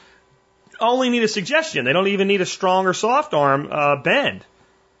themselves only need a suggestion. They don't even need a strong or soft arm bend.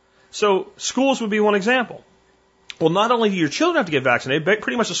 So schools would be one example. Well, not only do your children have to get vaccinated, but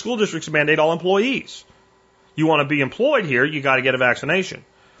pretty much the school districts mandate all employees. You want to be employed here, you got to get a vaccination.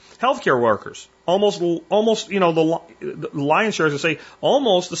 Healthcare workers, almost, the lion's share, as I say,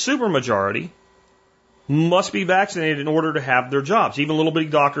 almost the supermajority must be vaccinated in order to have their jobs. Even little bitty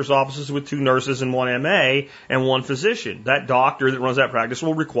doctor's offices with 2 nurses and 1 MA and 1 physician. That doctor that runs that practice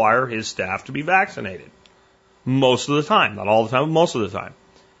will require his staff to be vaccinated. Most of the time. Not all the time, but most of the time.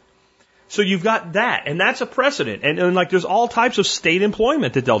 So you've got that, and that's a precedent. And there's all types of state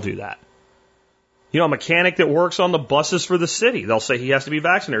employment that they'll do that. A mechanic that works on the buses for the city, they'll say he has to be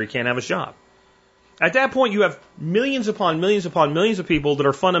vaccinated, he can't have his job. At that point, you have millions upon millions upon millions of people that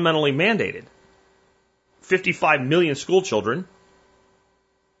are fundamentally mandated. 55 million school children,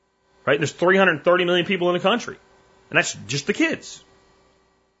 right? There's 330 million people in the country, and that's just the kids.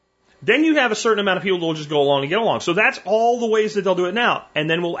 Then you have a certain amount of people that will just go along and get along. So that's all the ways that they'll do it now, and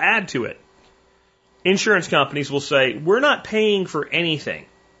then we'll add to it. Insurance companies will say, we're not paying for anything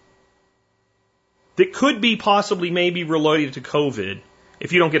that could be possibly maybe related to COVID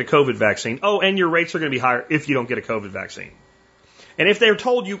if you don't get a COVID vaccine. Oh, and your rates are going to be higher if you don't get a COVID vaccine. And if they're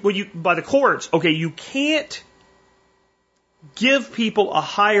told by the courts, okay, you can't give people a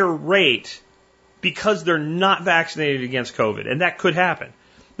higher rate because they're not vaccinated against COVID, and that could happen.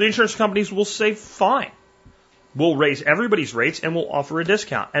 The insurance companies will say, fine, we'll raise everybody's rates and we'll offer a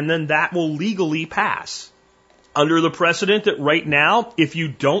discount, and then that will legally pass. Under the precedent that right now, if you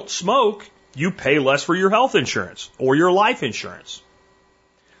don't smoke, you pay less for your health insurance or your life insurance.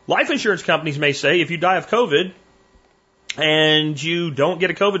 Life insurance companies may say, if you die of COVID and you don't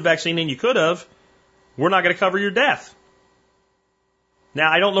get a COVID vaccine and you could have, we're not going to cover your death. Now,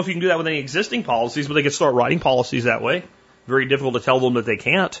 I don't know if you can do that with any existing policies, but they could start writing policies that way. Very difficult to tell them that they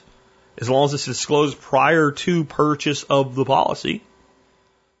can't, as long as it's disclosed prior to purchase of the policy.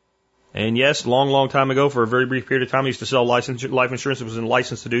 And yes, long time ago, for a very brief period of time, I used to sell life insurance. It was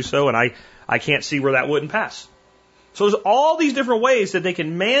licensed to do so, and I can't see where that wouldn't pass. So there's all these different ways that they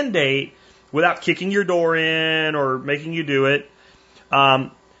can mandate without kicking your door in or making you do it.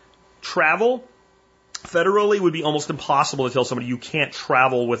 Travel, federally, would be almost impossible to tell somebody you can't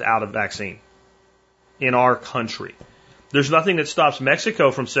travel without a vaccine in our country. There's nothing that stops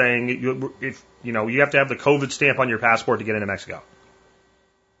Mexico from saying you have to have the COVID stamp on your passport to get into Mexico.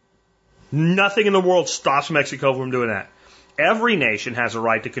 Nothing in the world stops Mexico from doing that. Every nation has a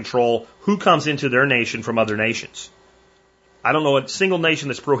right to control who comes into their nation from other nations. I don't know a single nation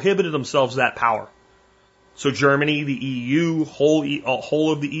that's prohibited themselves that power. So Germany, the EU,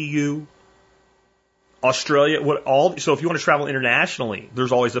 whole of the EU, Australia, so if you want to travel internationally,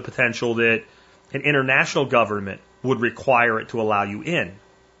 there's always the potential that an international government would require it to allow you in.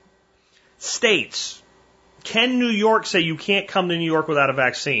 States. Can New York say you can't come to New York without a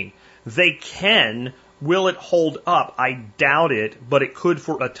vaccine? They can. Will it hold up? I doubt it, but it could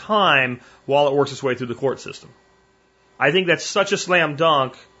for a time while it works its way through the court system. I think that's such a slam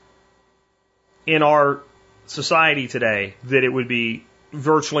dunk in our society today that it would be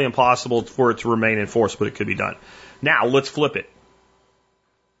virtually impossible for it to remain in force, but it could be done. Now, let's flip it.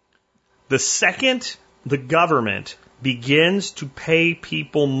 The second the government begins to pay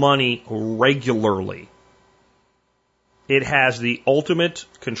people money regularly, it has the ultimate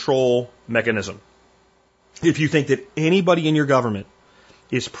control mechanism. If you think that anybody in your government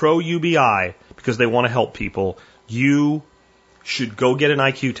is pro-UBI because they want to help people, you should go get an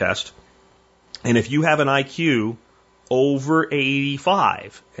IQ test. And if you have an IQ over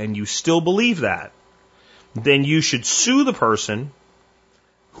 85 and you still believe that, then you should sue the person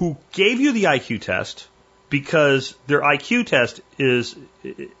who gave you the IQ test because their IQ test is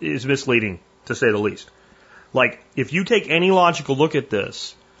misleading, to say the least. Like, if you take any logical look at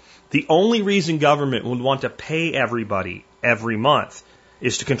this, The only reason government would want to pay everybody every month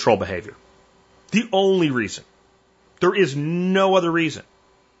is to control behavior. The only reason. There is no other reason.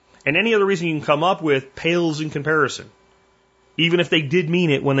 And any other reason you can come up with pales in comparison, even if they did mean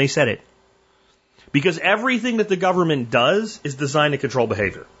it when they said it. Because everything that the government does is designed to control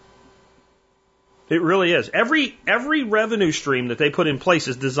behavior. It really is. Every revenue stream that they put in place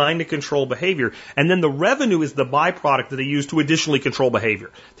is designed to control behavior, and then the revenue is the byproduct that they use to additionally control behavior.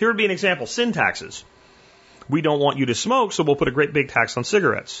 Here would be an example, sin taxes. We don't want you to smoke, so we'll put a great big tax on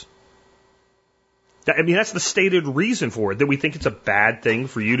cigarettes. I mean, that's the stated reason for it, that we think it's a bad thing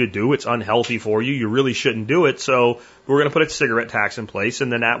for you to do, it's unhealthy for you, you really shouldn't do it, so we're going to put a cigarette tax in place,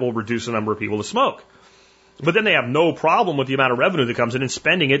 and then that will reduce the number of people to smoke. But then they have no problem with the amount of revenue that comes in and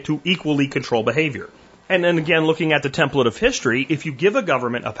spending it to equally control behavior. And then again, looking at the template of history, if you give a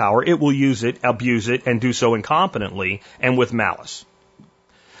government a power, it will use it, abuse it, and do so incompetently and with malice.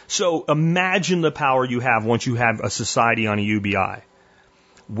 So imagine the power you have once you have a society on a UBI.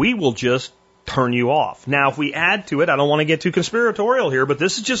 We will just turn you off. Now, if we add to it, I don't want to get too conspiratorial here, but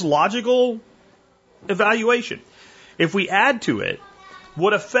this is just logical evaluation. If we add to it,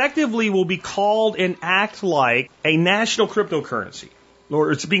 what effectively will be called and act like a national cryptocurrency,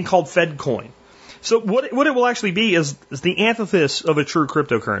 or it's being called Fed coin. So what it will actually be is the antithesis of a true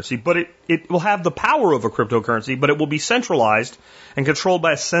cryptocurrency, but it will have the power of a cryptocurrency, but it will be centralized and controlled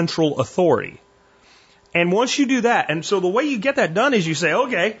by a central authority. And once you do that, and so the way you get that done is you say,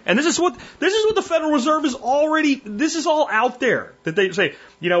 okay, and this is what the Federal Reserve is already, this is all out there, that they say,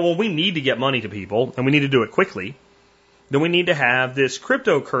 well, we need to get money to people, and we need to do it quickly. Then we need to have this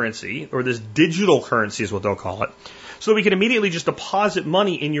cryptocurrency, or this digital currency is what they'll call it, so we can immediately just deposit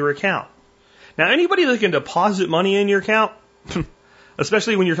money in your account. Now, anybody that can deposit money in your account,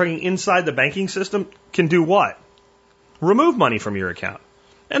 especially when you're talking inside the banking system, can do what? Remove money from your account.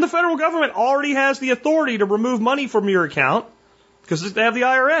 And the federal government already has the authority to remove money from your account because they have the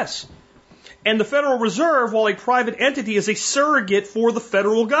IRS. And the Federal Reserve, while a private entity, is a surrogate for the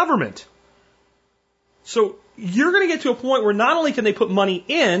federal government. So you're going to get to a point where not only can they put money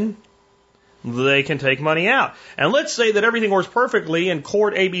in, they can take money out. And let's say that everything works perfectly and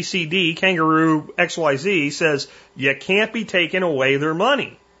court ABCD, kangaroo XYZ, says you can't be taking away their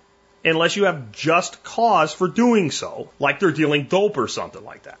money unless you have just cause for doing so, like they're dealing dope or something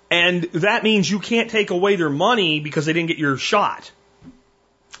like that. And that means you can't take away their money because they didn't get your shot.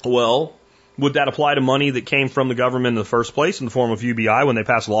 Well, would that apply to money that came from the government in the first place in the form of UBI when they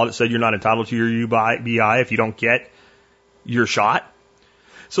passed a law that said you're not entitled to your UBI if you don't get your shot?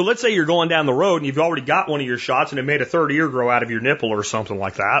 So let's say you're going down the road and you've already got one of your shots and it made a third ear grow out of your nipple or something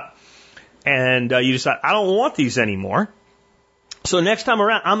like that. And you decide, I don't want these anymore. So next time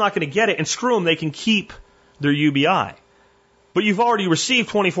around, I'm not going to get it, and screw them, they can keep their UBI. But you've already received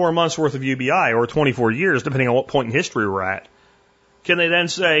 24 months worth of UBI, or 24 years, depending on what point in history we're at. Can they then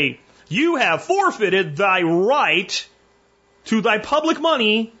say, you have forfeited thy right to thy public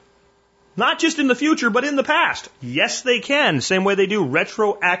money, not just in the future, but in the past? Yes, they can. Same way they do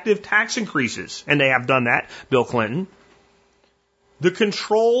retroactive tax increases. And they have done that, Bill Clinton. The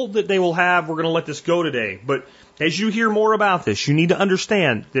control that they will have, we're going to let this go today, but as you hear more about this, you need to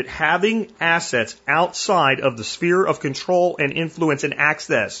understand that having assets outside of the sphere of control and influence and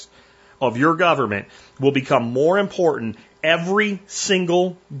access of your government will become more important every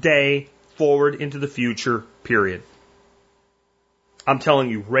single day forward into the future, period. I'm telling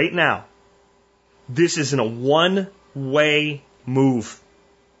you right now, this isn't a one-way move.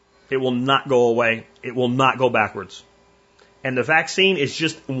 It will not go away. It will not go backwards. And the vaccine is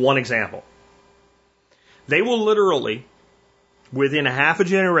just one example. They will literally, within a half a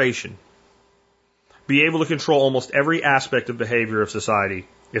generation, be able to control almost every aspect of behavior of society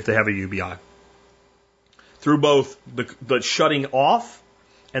if they have a UBI. Through both the shutting off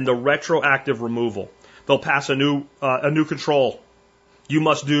and the retroactive removal. They'll pass a new control. You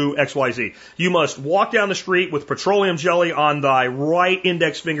must do XYZ. You must walk down the street with petroleum jelly on thy right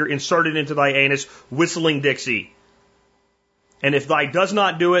index finger inserted into thy anus, whistling Dixie. And if thy does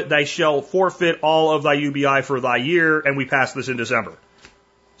not do it, thy shall forfeit all of thy UBI for thy year, and we pass this in December.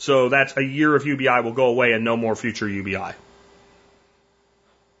 So that's a year of UBI will go away and no more future UBI.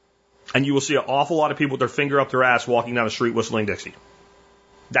 And you will see an awful lot of people with their finger up their ass walking down the street whistling Dixie.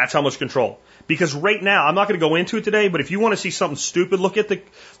 That's how much control. Because right now, I'm not going to go into it today, but if you want to see something stupid, look at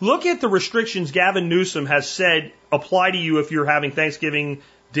the restrictions Gavin Newsom has said apply to you if you're having Thanksgiving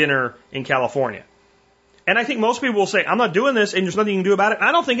dinner in California. And I think most people will say, I'm not doing this and there's nothing you can do about it.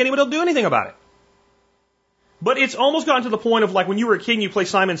 I don't think anybody will do anything about it. But it's almost gotten to the point of like when you were a kid and you play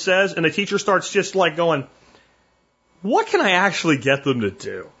Simon Says and the teacher starts just like going, what can I actually get them to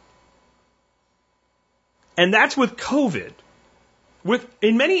do? And that's with COVID. With,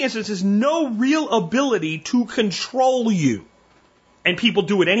 in many instances, no real ability to control you. And people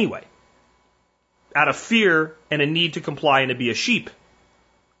do it anyway. Out of fear and a need to comply and to be a sheep.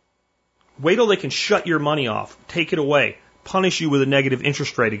 Wait till they can shut your money off, take it away, punish you with a negative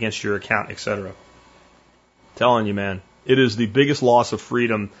interest rate against your account, etc. Telling you, man, it is the biggest loss of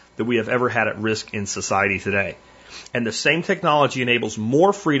freedom that we have ever had at risk in society today. And the same technology enables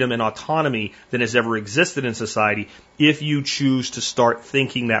more freedom and autonomy than has ever existed in society if you choose to start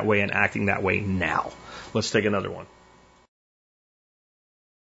thinking that way and acting that way now. Let's take another one.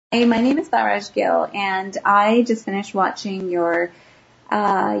 Hey, my name is Baraj Gill, and I just finished watching your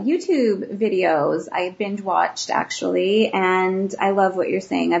YouTube videos. I binge watched, actually, and I love what you're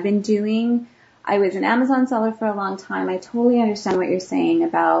saying. I was an Amazon seller for a long time. I totally understand what you're saying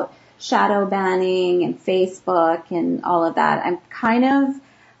about shadow banning and Facebook and all of that. I'm kind of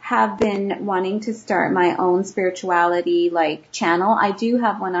have been wanting to start my own spirituality channel. I do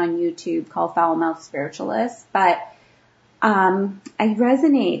have one on YouTube called Foul Mouth Spiritualist, but I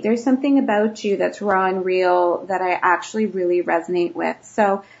resonate. There's something about you that's raw and real that I actually really resonate with.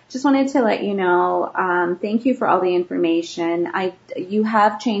 So just wanted to let you know, thank you for all the information. You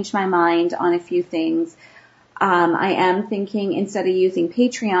have changed my mind on a few things. I am thinking instead of using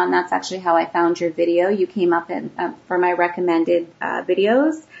Patreon, that's actually how I found your video. You came up for my recommended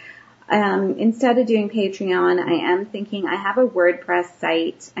videos. Instead of doing Patreon, I am thinking I have a WordPress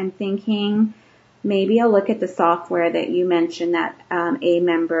site. I'm thinking maybe I'll look at the software that you mentioned, that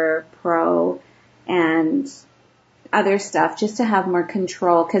A-Member Pro and other stuff, just to have more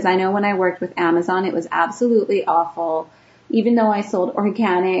control. Because I know when I worked with Amazon, it was absolutely awful. Even though I sold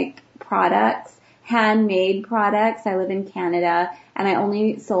organic products, handmade products. I live in Canada and I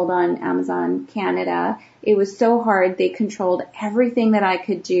only sold on Amazon Canada. It was so hard. They controlled everything that I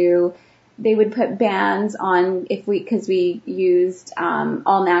could do. They would put bans on because we used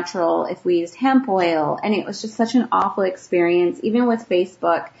all natural, if we used hemp oil, and it was just such an awful experience, even with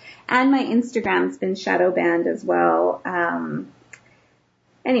Facebook. And my Instagram's been shadow banned as well.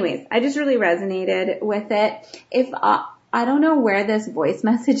 Anyways, I just really resonated with it. I don't know where this voice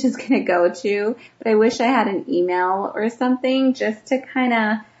message is going to go to, but I wish I had an email or something just to kind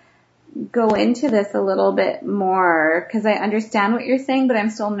of go into this a little bit more, because I understand what you're saying, but I'm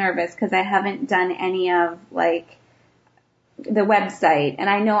still nervous because I haven't done any of the website. And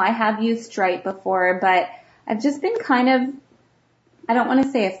I know I have used Stripe before, but I've just been kind of, I don't want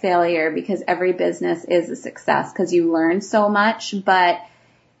to say a failure because every business is a success because you learn so much, but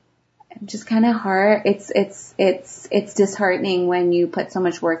just kind of hard. It's disheartening when you put so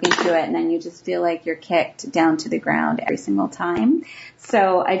much work into it and then you just feel like you're kicked down to the ground every single time.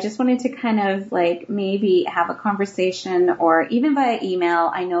 So I just wanted to kind of maybe have a conversation, or even via email.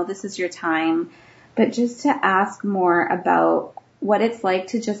 I know this is your time, but just to ask more about what it's like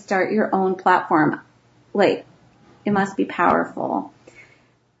to just start your own platform. It must be powerful.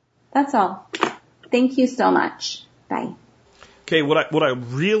 That's all. Thank you so much. Bye. Okay, what I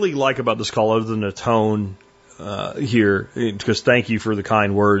really like about this call, other than the tone here, because thank you for the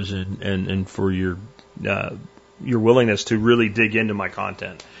kind words and for your willingness to really dig into my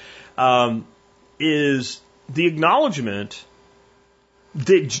content, is the acknowledgement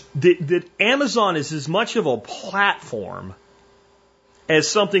that Amazon is as much of a platform as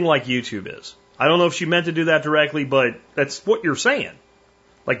something like YouTube is. I don't know if she meant to do that directly, but that's what you're saying.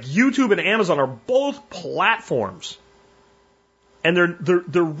 YouTube and Amazon are both platforms. And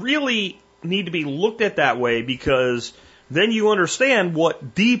they're really need to be looked at that way, because then you understand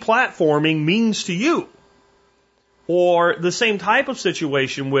what deplatforming means to you. Or the same type of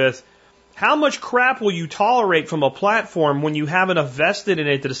situation with how much crap will you tolerate from a platform when you have enough vested in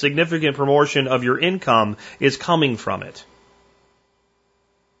it that a significant proportion of your income is coming from it.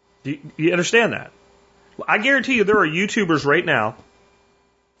 Do you understand that? I guarantee you there are YouTubers right now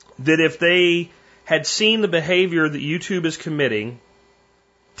that if they had seen the behavior that YouTube is committing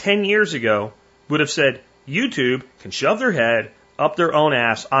 10 years ago, would have said, YouTube can shove their head up their own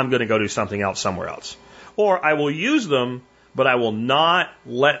ass, I'm going to go do something else somewhere else. Or I will use them, but I will not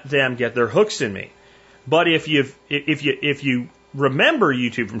let them get their hooks in me. But if you remember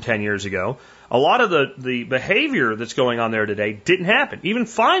YouTube from 10 years ago, a lot of the behavior that's going on there today didn't happen. Even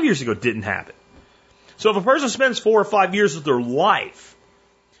 5 years ago, it didn't happen. So if a person spends 4 or 5 years of their life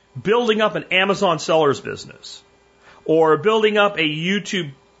building up an Amazon seller's business, or building up a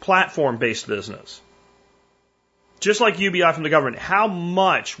YouTube platform-based business, just like UBI from the government, how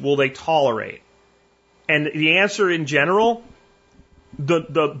much will they tolerate? And the answer in general,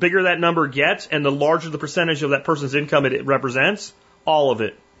 the bigger that number gets and the larger the percentage of that person's income it represents, all of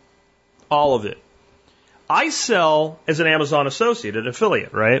it. All of it. I sell as an Amazon associate, an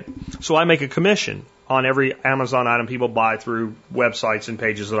affiliate, right? So I make a commission on every Amazon item people buy through websites and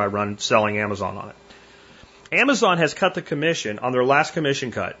pages that I run selling Amazon on it. Amazon has cut the commission on their last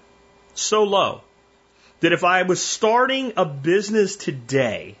commission cut so low that if I was starting a business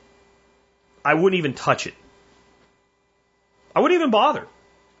today, I wouldn't even touch it. I wouldn't even bother.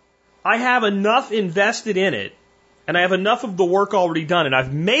 I have enough invested in it, and I have enough of the work already done, and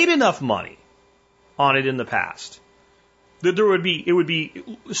I've made enough money on it in the past that it would be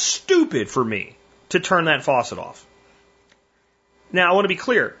stupid for me to turn that faucet off. Now, I want to be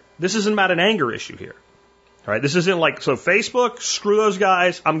clear. This isn't about an anger issue here. All right? This isn't like, so Facebook, screw those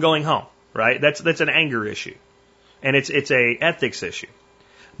guys, I'm going home. Right? That's an anger issue. And it's a ethics issue.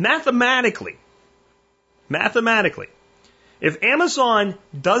 Mathematically, if Amazon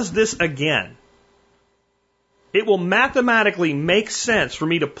does this again, it will mathematically make sense for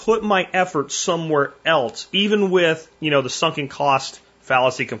me to put my effort somewhere else, even with, the sunken cost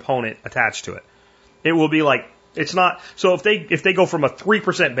fallacy component attached to it. It will be like, it's not, so if they go from a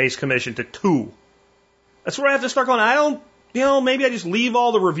 3% base commission to 2%, that's where I have to start going, maybe I just leave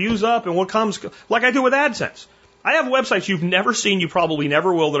all the reviews up and what comes, like I do with AdSense. I have websites you've never seen, you probably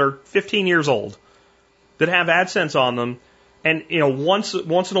never will, that are 15 years old, that have AdSense on them. And, once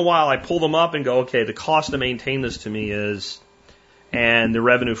in a while I pull them up and go, okay, the cost to maintain this to me is, and the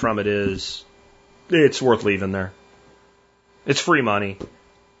revenue from it is, it's worth leaving there. It's free money.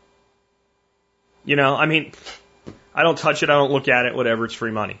 I don't touch it, I don't look at it, whatever, it's free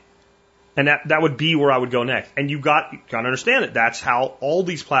money. And that would be where I would go next. And you got to understand that that's how all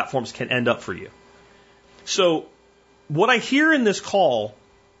these platforms can end up for you. So what I hear in this call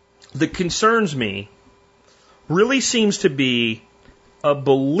that concerns me really seems to be a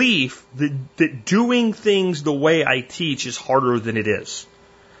belief that doing things the way I teach is harder than it is.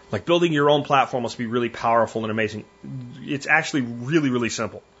 Like building your own platform must be really powerful and amazing. It's actually really, really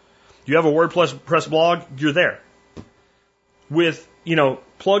simple. You have a WordPress blog, you're there. With,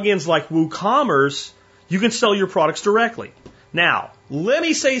 plugins like WooCommerce, you can sell your products directly. Now, let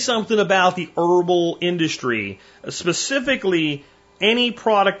me say something about the herbal industry, specifically any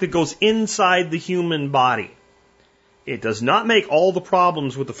product that goes inside the human body. It does not make all the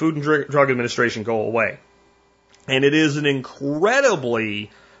problems with the Food and Drug Administration go away. And it is an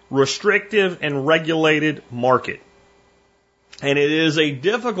incredibly restrictive and regulated market. And it is a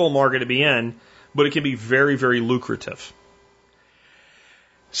difficult market to be in, but it can be very, very lucrative.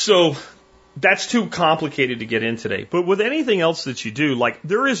 So that's too complicated to get in today. But with anything else that you do, like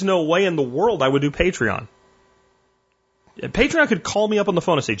there is no way in the world I would do Patreon. Patreon could call me up on the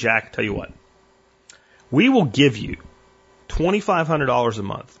phone and say, Jack, tell you what, we will give you $2,500 a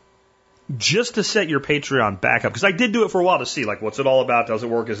month just to set your Patreon back up. Because I did do it for a while to see, like, what's it all about? Does it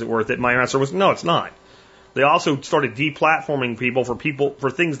work? Is it worth it? My answer was, no, it's not. They also started deplatforming people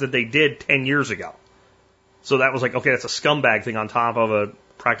for things that they did 10 years ago. So that was like, okay, that's a scumbag thing on top of a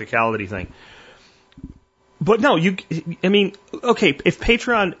practicality thing. But no, okay, if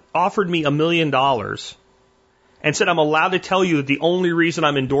Patreon offered me $1 million and said I'm allowed to tell you that the only reason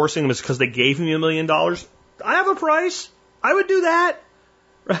I'm endorsing them is because they gave me $1 million, I have a price. I would do that.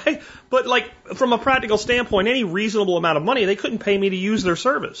 Right? But like, from a practical standpoint, any reasonable amount of money, they couldn't pay me to use their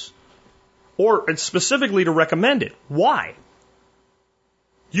service. Or specifically to recommend it. Why?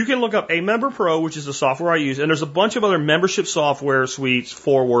 You can look up A Member Pro, which is the software I use, and there's a bunch of other membership software suites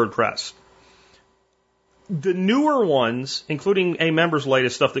for WordPress. The newer ones, including A Member's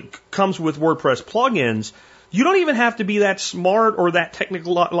latest stuff that comes with WordPress plugins, you don't even have to be that smart or that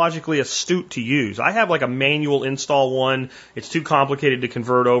technologically astute to use. I have like a manual install one. It's too complicated to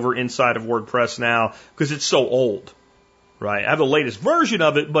convert over inside of WordPress now because it's so old. Right? I have the latest version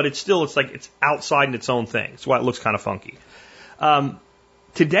of it, but it's outside in its own thing. That's why it looks kind of funky.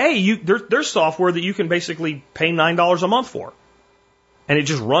 Today, there's software that you can basically pay $9 a month for. And it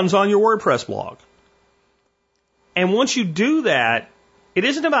just runs on your WordPress blog. And once you do that, it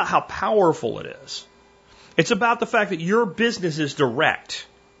isn't about how powerful it is. It's about the fact that your business is direct.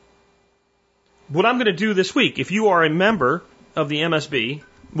 What I'm going to do this week, if you are a member of the MSB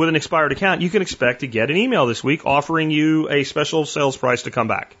with an expired account, you can expect to get an email this week offering you a special sales price to come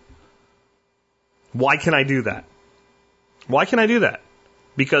back. Why can I do that? Why can I do that?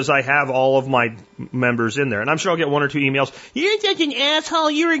 Because I have all of my members in there. And I'm sure I'll get one or two emails. You're such an asshole.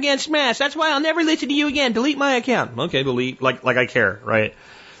 You're against mass. That's why I'll never listen to you again. Delete my account. Okay, delete. Like I care, right?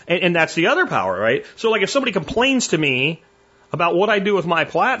 And that's the other power, right? So like if somebody complains to me about what I do with my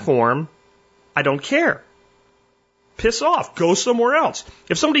platform, I don't care. Piss off. Go somewhere else.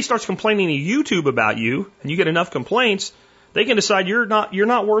 If somebody starts complaining to YouTube about you and you get enough complaints, they can decide you're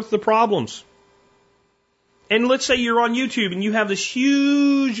not worth the problems. And let's say you're on YouTube and you have this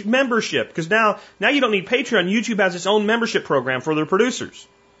huge membership, because now you don't need Patreon. YouTube has its own membership program for their producers.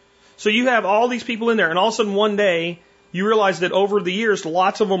 So you have all these people in there, and all of a sudden one day you realize that over the years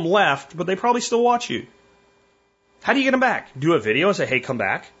lots of them left, but they probably still watch you. How do you get them back? Do a video and say, hey, come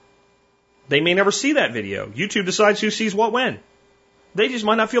back. They may never see that video. YouTube decides who sees what when. They just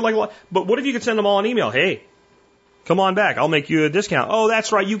might not feel like it. But what if you could send them all an email? Hey, come on back. I'll make you a discount. Oh,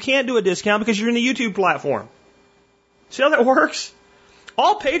 that's right. You can't do a discount because you're in the YouTube platform. See how that works?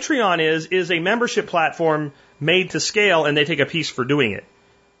 All Patreon is a membership platform made to scale, and they take a piece for doing it.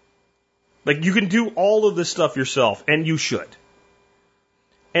 Like, you can do all of this stuff yourself, and you should.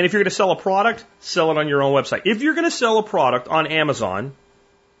 And if you're going to sell a product, sell it on your own website. If you're going to sell a product on Amazon,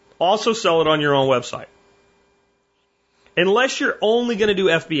 also sell it on your own website. Unless you're only going to do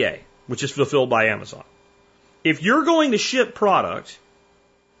FBA, which is fulfilled by Amazon. If you're going to ship product,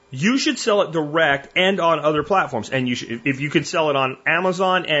 you should sell it direct and on other platforms. And you should, if you can sell it on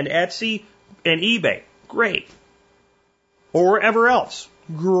Amazon and Etsy and eBay, great. Or wherever else,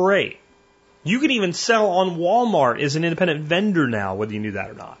 great. You can even sell on Walmart as an independent vendor now, whether you knew that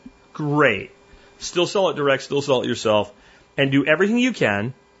or not. Great. Still sell it direct, still sell it yourself, and do everything you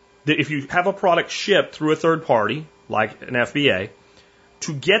can that if you have a product shipped through a third party, like an FBA,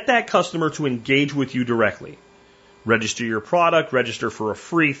 to get that customer to engage with you directly. Register your product, register for a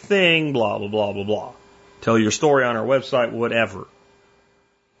free thing, blah, blah, blah, blah, blah. Tell your story on our website, whatever.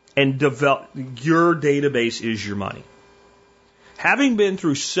 And develop, your database is your money. Having been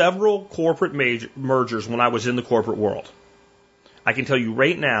through several corporate mergers when I was in the corporate world, I can tell you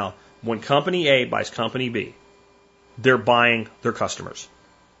right now, when Company A buys Company B, they're buying their customers.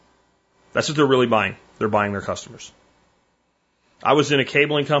 That's what they're really buying. They're buying their customers. I was in a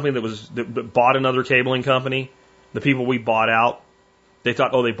cabling company that bought another cabling company. The people we bought out, they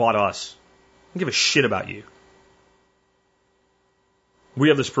thought, oh, they bought us. I don't give a shit about you. We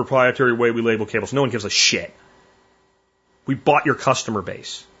have this proprietary way we label cables. No one gives a shit. We bought your customer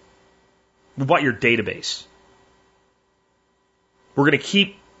base. We bought your database. We're going to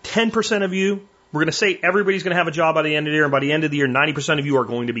keep 10% of you. We're going to say everybody's going to have a job by the end of the year, and by the end of the year, 90% of you are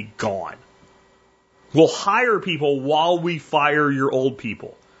going to be gone. We'll hire people while we fire your old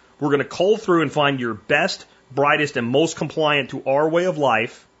people. We're going to cull through and find your best, brightest, and most compliant to our way of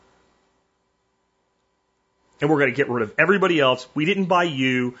life. And we're going to get rid of everybody else. We didn't buy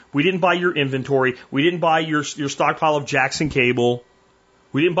you. We didn't buy your inventory. We didn't buy your stockpile of Jackson cable.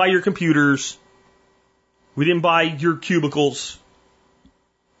 We didn't buy your computers. We didn't buy your cubicles.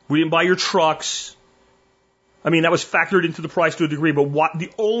 We didn't buy your trucks. I mean, that was factored into the price to a degree, but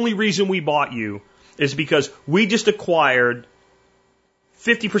the only reason we bought you is because we just acquired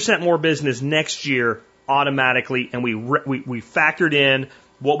 50% more business next year automatically, and we factored in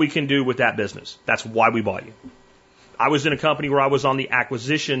what we can do with that business. That's why we bought you. I was in a company where I was on the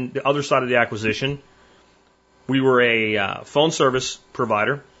acquisition, the other side of the acquisition. We were a phone service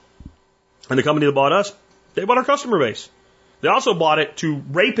provider, and the company that bought us, they bought our customer base. They also bought it to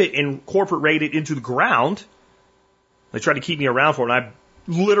rape it and corporate rate it into the ground. They tried to keep me around for it, and I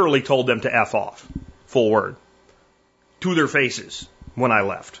literally told them to F off, full word, to their faces when I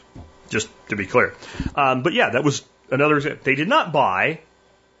left, just to be clear. But yeah, that was another example. They did not buy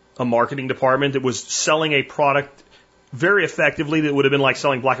a marketing department that was selling a product very effectively that would have been like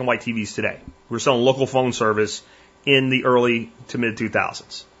selling black and white TVs today. We were selling local phone service in the early to mid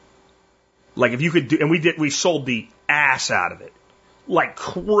 2000s. Like if you could do, and we sold the ass out of it, like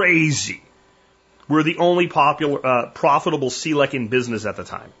crazy. We're the only profitable CLEC in business at the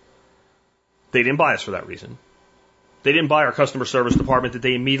time. They didn't buy us for that reason. They didn't buy our customer service department that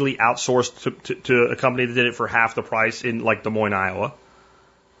they immediately outsourced to a company that did it for half the price in like Des Moines, Iowa.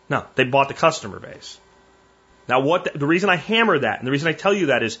 No, they bought the customer base. Now, the reason I hammer that, and the reason I tell you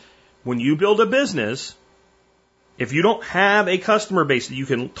that is, when you build a business, if you don't have a customer base that you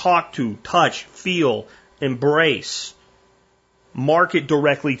can talk to, touch, feel, embrace, market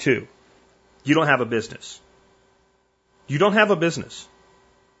directly to, you don't have a business. You don't have a business.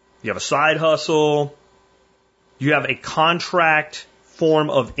 You have a side hustle. You have a contract form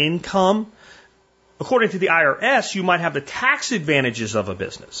of income. According to the IRS, you might have the tax advantages of a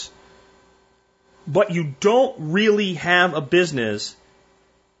business. But you don't really have a business.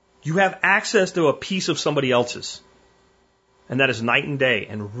 You have access to a piece of somebody else's. And that is night and day.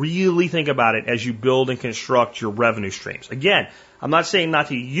 And really think about it as you build and construct your revenue streams. Again, I'm not saying not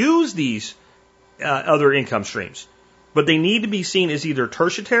to use these other income streams, but they need to be seen as either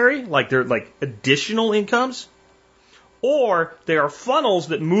tertiary, like they're like additional incomes, or they are funnels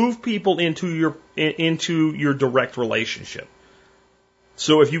that move people into your direct relationship.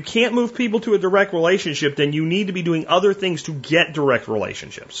 So if you can't move people to a direct relationship, then you need to be doing other things to get direct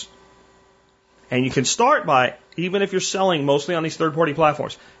relationships. And you can start by, even if you're selling mostly on these third-party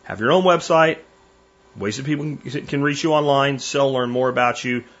platforms, have your own website, ways that people can reach you online, sell, learn more about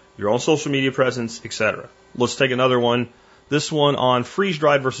you, your own social media presence, etc. Let's take another one. This one on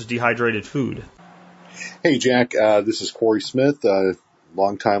freeze-dried versus dehydrated food. Hey, Jack. This is Corey Smith,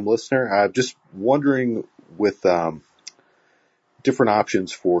 longtime listener. I'm just wondering with different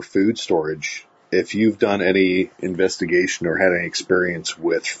options for food storage, if you've done any investigation or had any experience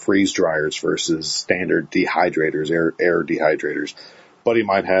with freeze dryers versus standard dehydrators, air dehydrators. Buddy of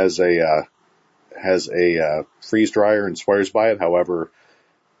mine has a freeze dryer and swears by it. However,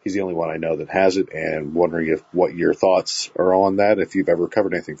 he's the only one I know that has it, and wondering what your thoughts are on that, if you've ever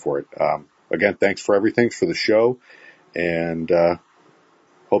covered anything for it. Again, thanks for everything for the show, and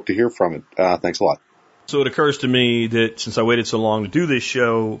hope to hear from it. Thanks a lot. So it occurs to me that since I waited so long to do this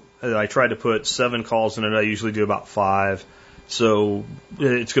show, I tried to put 7 calls in it. I usually do about 5. So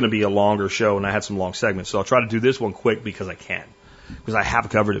it's going to be a longer show, and I had some long segments. So I'll try to do this one quick because I can, because I have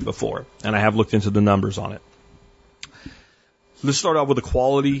covered it before, and I have looked into the numbers on it. Let's start out with the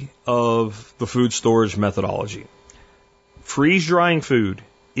quality of the food storage methodology. Freeze drying food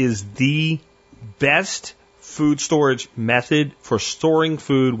is the best food storage method for storing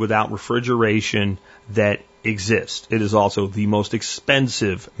food without refrigeration that exists. It is also the most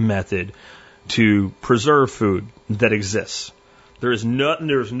expensive method to preserve food that exists. There's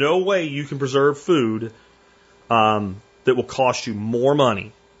no way you can preserve food that will cost you more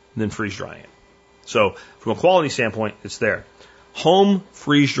money than freeze drying it. So from a quality standpoint, it's there. Home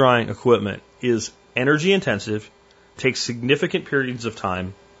freeze drying equipment is energy intensive, takes significant periods of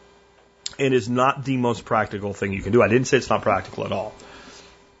time, and is not the most practical thing you can do. I didn't say it's not practical at all.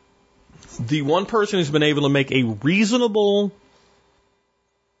 The one person who's been able to make a reasonable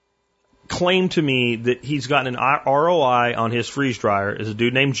claim to me that he's gotten an ROI on his freeze dryer is a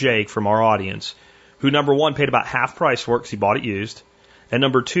dude named Jake from our audience, who, number one, paid about half price for it because he bought it used, and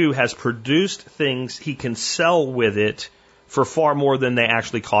number two, has produced things he can sell with it for far more than they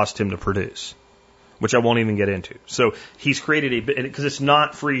actually cost him to produce, which I won't even get into. So he's created because it's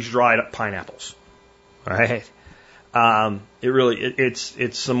not freeze-dried pineapples, all right?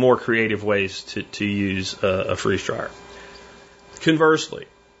 It's some more creative ways to use a freeze dryer. Conversely,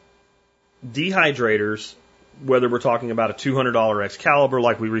 dehydrators, whether we're talking about a $200 Excalibur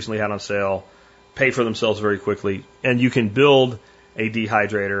like we recently had on sale, pay for themselves very quickly, and you can build a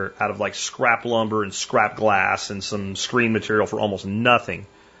dehydrator out of like scrap lumber and scrap glass and some screen material for almost nothing,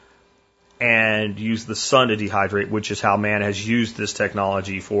 and use the sun to dehydrate, which is how man has used this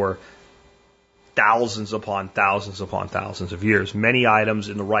technology for thousands upon thousands upon thousands of years. Many items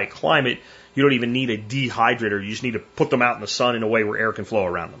in the right climate, you don't even need a dehydrator. You just need to put them out in the sun in a way where air can flow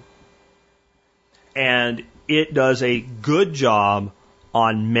around them. And it does a good job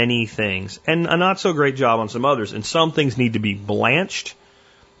on many things, and a not so great job on some others. And some things need to be blanched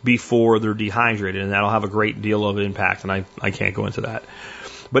before they're dehydrated, and that'll have a great deal of impact, and I can't go into that.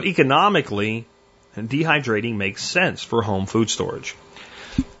 But economically, dehydrating makes sense for home food storage.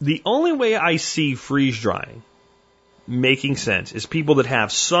 The only way I see freeze drying making sense is people that have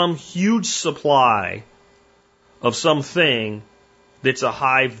some huge supply of something that's a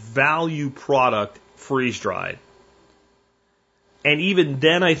high value product freeze dried. And even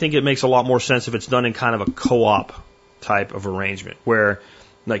then, I think it makes a lot more sense if it's done in kind of a co-op type of arrangement where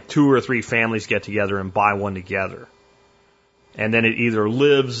like 2 or 3 families get together and buy one together. And then it either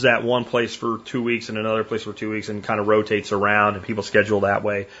lives at one place for 2 weeks and another place for 2 weeks and kind of rotates around and people schedule that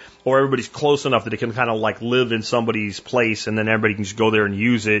way. Or everybody's close enough that it can kind of like live in somebody's place and then everybody can just go there and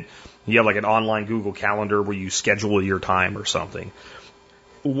use it. You have like an online Google Calendar where you schedule your time or something.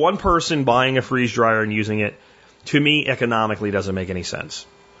 One person buying a freeze dryer and using it, to me, economically doesn't make any sense.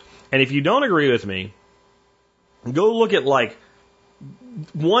 And if you don't agree with me, go look at like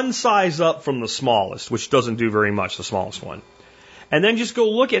one size up from the smallest, which doesn't do very much, the smallest one. And then just go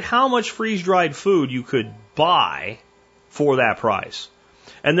look at how much freeze-dried food you could buy for that price.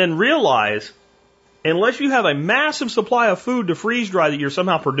 And then realize, unless you have a massive supply of food to freeze-dry that you're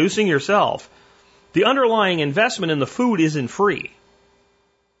somehow producing yourself, the underlying investment in the food isn't free.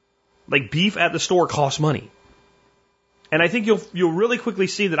 Like beef at the store costs money. And I think you'll really quickly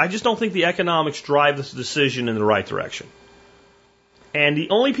see that I just don't think the economics drive this decision in the right direction. And the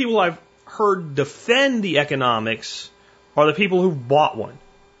only people I've heard defend the economics are the people who bought one.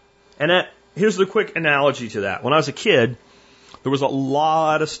 And here's the quick analogy to that. When I was a kid, there was a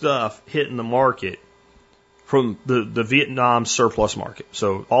lot of stuff hitting the market from the Vietnam surplus market.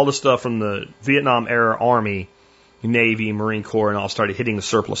 So all the stuff from the Vietnam era army Navy, Marine Corps, and all started hitting the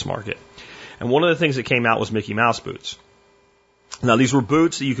surplus market. And one of the things that came out was Mickey Mouse boots. Now, these were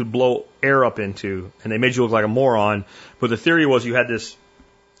boots that you could blow air up into, and they made you look like a moron, but the theory was you had this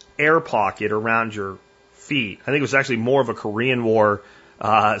air pocket around your feet. I think it was actually more of a Korean War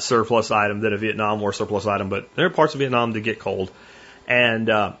surplus item than a Vietnam War surplus item, but there are parts of Vietnam that get cold. And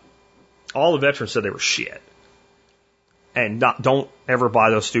all the veterans said they were shit. And don't ever buy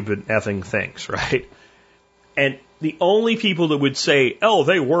those stupid effing things, right? And the only people that would say, oh,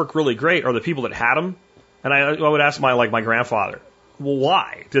 they work really great are the people that had them. And I would ask my grandfather, well,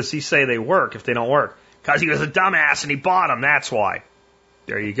 why does he say they work if they don't work? Because he was a dumbass and he bought them, that's why.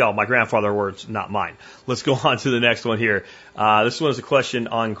 There you go. My grandfather's words, not mine. Let's go on to the next one here. This one is a question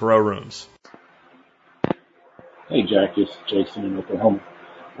on grow rooms. Hey, Jack, it's Jason in Oklahoma.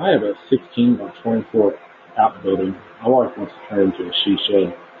 I have a 16 by 24 outbuilding. My wife wants to turn it into a she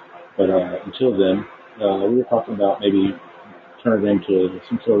shed, but until then, we were talking about maybe turn it into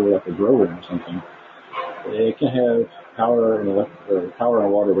some sort of like a grow room or something. It can have power and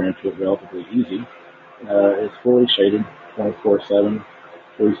water ran to it relatively easy. It's fully shaded, 24/7.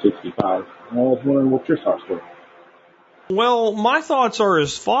 365. And I was wondering what your thoughts were. Well, my thoughts are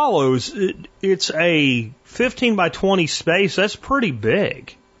as follows. It's a 15 by 20 space. That's pretty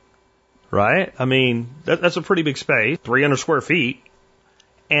big, right? I mean, that's a pretty big space, 300 square feet.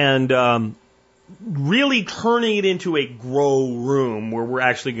 And really turning it into a grow room where we're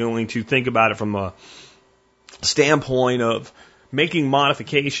actually going to think about it from a standpoint of making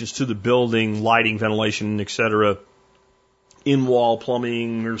modifications to the building, lighting, ventilation, etc., in-wall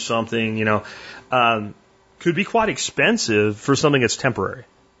plumbing or something, could be quite expensive for something that's temporary.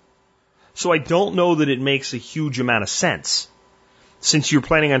 So I don't know that it makes a huge amount of sense. Since you're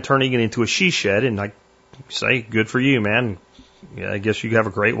planning on turning it into a she shed, and I say, good for you, man. Yeah, I guess you have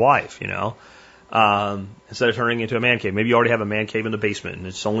a great wife, instead of turning it into a man cave. Maybe you already have a man cave in the basement, and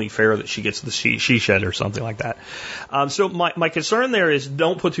it's only fair that she gets the she shed or something like that. So my concern there is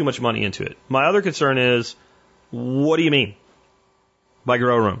don't put too much money into it. My other concern is, what do you mean by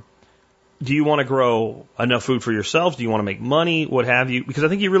grow room? Do you want to grow enough food for yourselves? Do you want to make money? What have you? Because I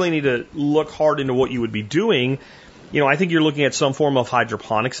think you really need to look hard into what you would be doing. I think you're looking at some form of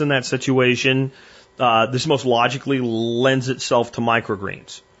hydroponics in that situation. This most logically lends itself to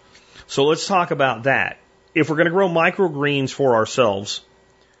microgreens. So let's talk about that. If we're going to grow microgreens for ourselves,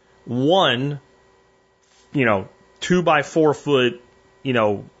 one, 2 by 4 foot,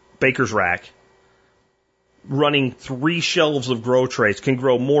 baker's rack, running 3 shelves of grow trays can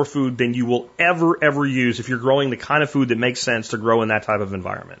grow more food than you will ever use if you're growing the kind of food that makes sense to grow in that type of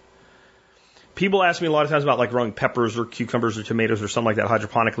environment. People ask me a lot of times about like growing peppers or cucumbers or tomatoes or something like that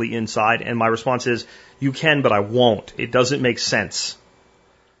hydroponically inside, and my response is, you can, but I won't. It doesn't make sense.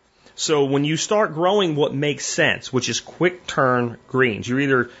 So when you start growing what makes sense, which is quick turn greens, you're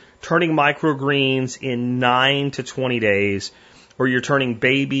either turning microgreens in 9 to 20 days, or you're turning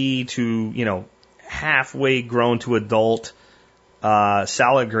baby to, halfway grown to adult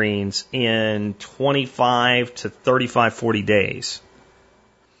salad greens in 25 to 35, 40 days,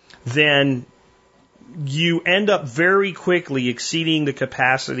 then you end up very quickly exceeding the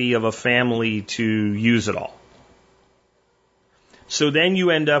capacity of a family to use it all. So then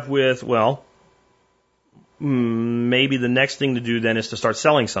you end up with, maybe the next thing to do then is to start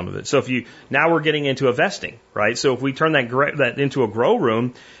selling some of it. So now we're getting into investing, right? So if we turn that into a grow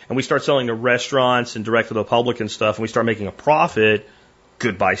room and we start selling to restaurants and direct to the public and stuff, and we start making a profit,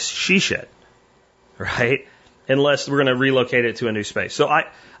 goodbye she shed, right? Unless we're going to relocate it to a new space. So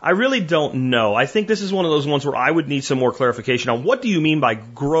I really don't know. I think this is one of those ones where I would need some more clarification on what do you mean by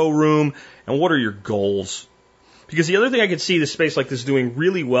grow room and what are your goals? Because the other thing I could see the space like this doing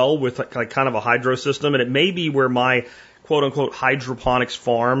really well with like kind of a hydro system, and it may be where my quote unquote hydroponics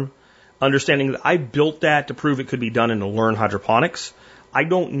farm, understanding that I built that to prove it could be done and to learn hydroponics. I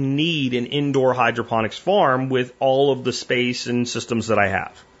don't need an indoor hydroponics farm with all of the space and systems that I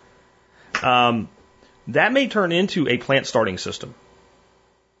have. That may turn into a plant starting system.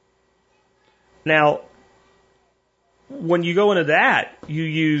 Now, when you go into that, you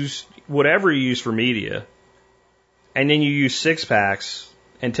use whatever you use for media, and then you use 6-packs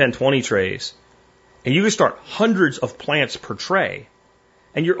and 10, 20 trays, and you can start hundreds of plants per tray,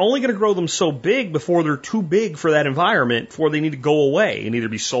 and you're only going to grow them so big before they're too big for that environment, before they need to go away and either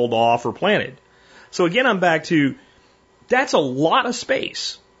be sold off or planted. So again, I'm back to, that's a lot of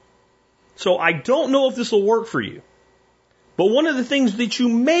space. So I don't know if this will work for you, but one of the things that you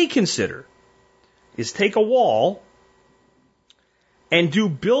may consider is take a wall and do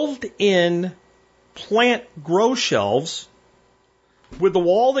built-in plant grow shelves with the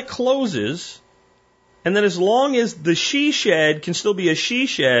wall that closes And then as long as the she shed can still be a she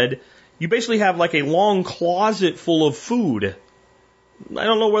shed, you basically have like a long closet full of food. I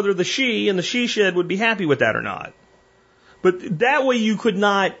don't know whether the she in the she shed would be happy with that or not. But that way you could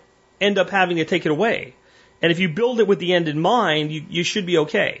not end up having to take it away. And if you build it with the end in mind, you should be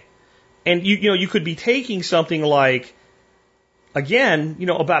okay. And you could be taking something like, again,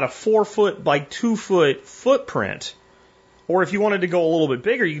 about a 4-foot by 2-foot footprint. Or if you wanted to go a little bit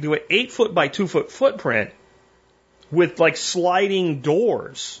bigger, you could do an 8-foot by 2-foot footprint with like sliding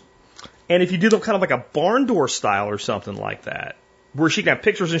doors. And if you did them kind of like a barn door style or something like that, where she can have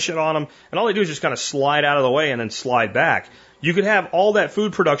pictures and shit on them, and all they do is just kind of slide out of the way and then slide back. You could have all that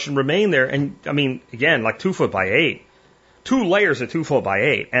food production remain there, and I mean, again, like 2 foot by 8, 2 layers of 2 foot by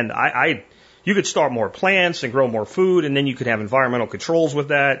 8, and you could start more plants and grow more food, and then you could have environmental controls with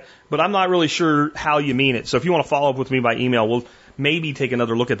that. But I'm not really sure how you mean it. So if you want to follow up with me by email, we'll maybe take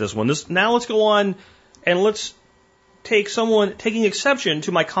another look at this one. Now let's go on and let's take someone taking exception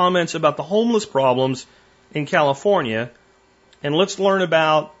to my comments about the homeless problems in California. And let's learn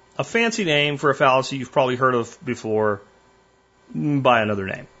about a fancy name for a fallacy you've probably heard of before by another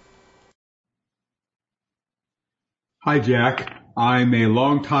name. Hi, Jack. I'm a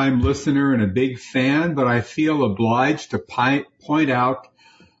longtime listener and a big fan, but I feel obliged to point out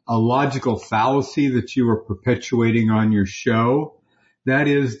a logical fallacy that you are perpetuating on your show. That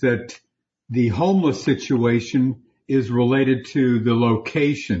is that the homeless situation is related to the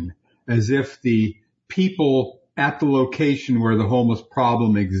location, as if the people at the location where the homeless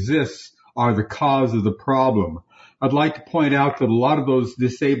problem exists are the cause of the problem. I'd like to point out that a lot of those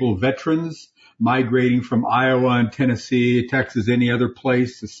disabled veterans migrating from Iowa and Tennessee, Texas, any other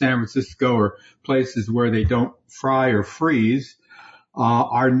place, to San Francisco or places where they don't fry or freeze,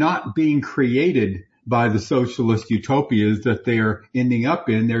 are not being created by the socialist utopias that they are ending up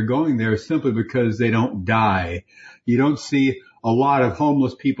in. They're going there simply because they don't die. You don't see a lot of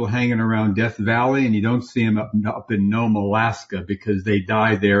homeless people hanging around Death Valley, and you don't see them up in Nome, Alaska, because they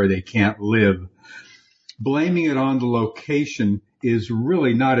die there, they can't live. Blaming it on the location is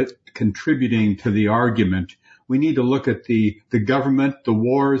really not contributing to the argument. We need to look at the government, the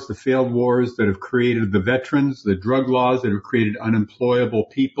wars, the failed wars that have created the veterans, the drug laws that have created unemployable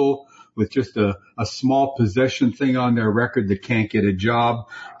people with just a small possession thing on their record that can't get a job,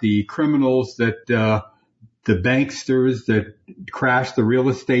 the criminals that the banksters that crashed the real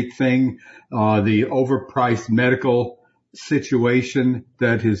estate thing, the overpriced medical situation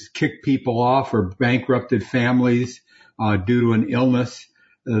that has kicked people off or bankrupted families due to an illness.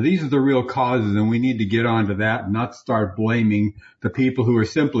 These are the real causes, and we need to get onto that and not start blaming the people who are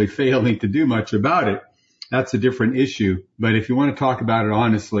simply failing to do much about it. That's a different issue. But if you want to talk about it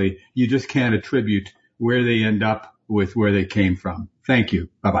honestly, you just can't attribute where they end up with where they came from. Thank you.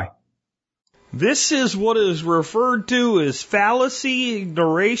 Bye-bye. This is what is referred to as fallacy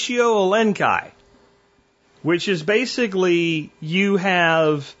ignoratio elenchi, which is basically you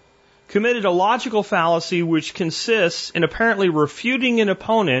have committed a logical fallacy which consists in apparently refuting an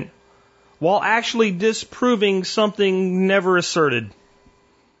opponent while actually disproving something never asserted.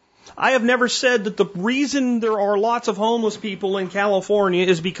 I have never said that the reason there are lots of homeless people in California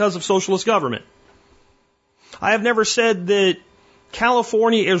is because of socialist government. I have never said that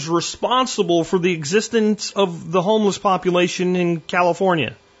California is responsible for the existence of the homeless population in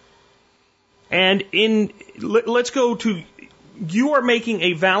California. And let's go to, you are making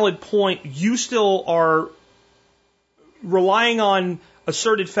a valid point. You still are relying on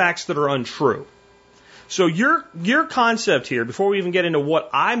asserted facts that are untrue. So your concept here, before we even get into what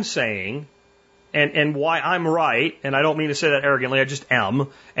I'm saying and why I'm right, and I don't mean to say that arrogantly, I just am,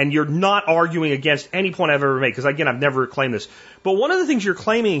 and you're not arguing against any point I've ever made, because again, I've never claimed this. But one of the things you're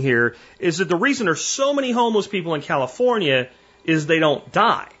claiming here is that the reason there's so many homeless people in California is they don't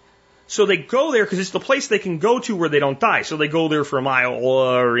die. So they go there because it's the place they can go to where they don't die. So they go there from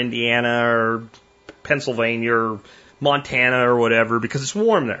Iowa or Indiana or Pennsylvania or Montana or whatever because it's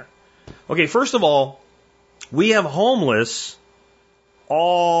warm there. Okay, first of all, we have homeless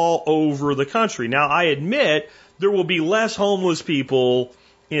all over the country. Now, I admit there will be less homeless people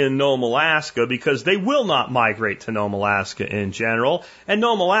in Nome, Alaska, because they will not migrate to Nome, Alaska in general. And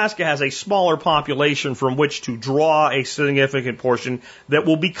Nome, Alaska has a smaller population from which to draw a significant portion that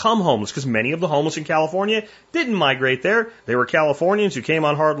will become homeless, because many of the homeless in California didn't migrate there. They were Californians who came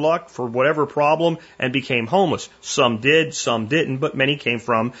on hard luck for whatever problem and became homeless. Some did, some didn't, but many came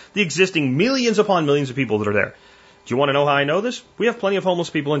from the existing millions upon millions of people that are there. Do you want to know how I know this? We have plenty of homeless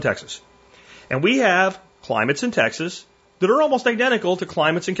people in Texas. And we have climates in Texas that are almost identical to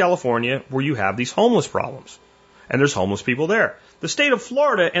climates in California where you have these homeless problems. And there's homeless people there. The state of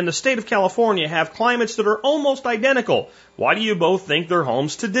Florida and the state of California have climates that are almost identical. Why do you both think they're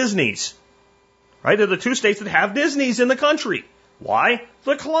homes to Disneys? Right? They're the two states that have Disneys in the country. Why?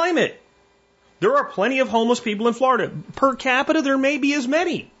 The climate. There are plenty of homeless people in Florida. Per capita, there may be as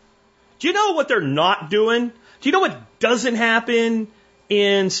many. Do you know what they're not doing? Do you know what doesn't happen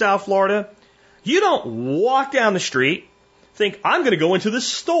in South Florida? You don't walk down the street, think, I'm going to go into the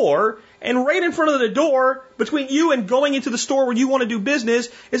store, and right in front of the door, between you and going into the store where you want to do business,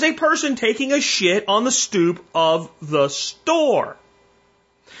 is a person taking a shit on the stoop of the store.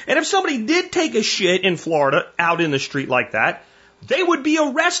 And if somebody did take a shit in Florida out in the street like that, they would be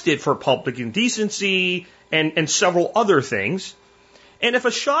arrested for public indecency and several other things. And if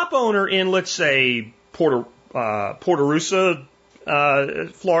a shop owner in, let's say, Porterusa,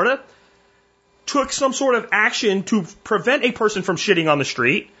 Florida, took some sort of action to prevent a person from shitting on the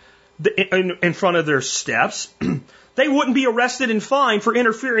street in front of their steps, they wouldn't be arrested and fined for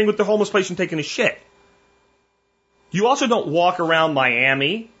interfering with the homeless person taking a shit. You also don't walk around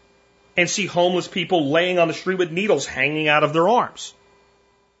Miami and see homeless people laying on the street with needles hanging out of their arms.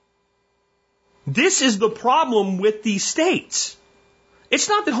 This is the problem with these states. It's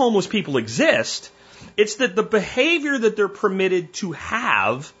not that homeless people exist. It's that the behavior that they're permitted to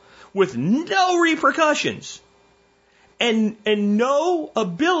have with no repercussions and no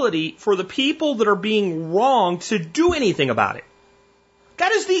ability for the people that are being wronged to do anything about it.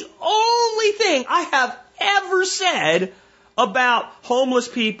 That is the only thing I have ever said about homeless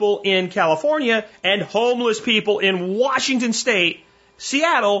people in California and homeless people in Washington State,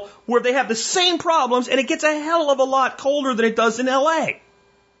 Seattle, where they have the same problems and it gets a hell of a lot colder than it does in LA.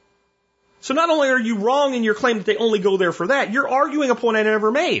 So not only are you wrong in your claim that they only go there for that, you're arguing a point I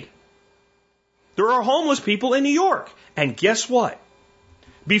never made. There are homeless people in New York. And guess what?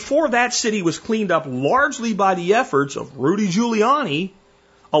 Before that city was cleaned up largely by the efforts of Rudy Giuliani,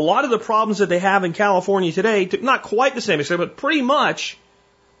 a lot of the problems that they have in California today, not quite the same extent, but pretty much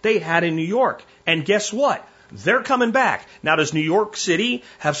they had in New York. And guess what? They're coming back. Now, does New York City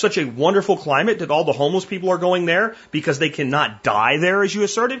have such a wonderful climate that all the homeless people are going there because they cannot die there, as you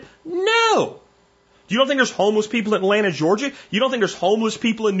asserted? No. You don't think there's homeless people in Atlanta, Georgia? You don't think there's homeless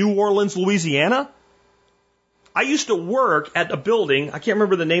people in New Orleans, Louisiana? I used to work at a building, I can't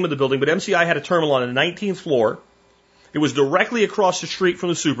remember the name of the building, but MCI had a terminal on the 19th floor. It was directly across the street from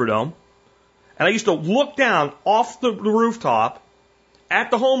the Superdome. And I used to look down off the rooftop at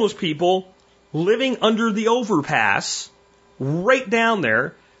the homeless people living under the overpass right down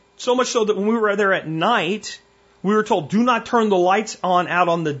there. So much so that when we were there at night, we were told, do not turn the lights on out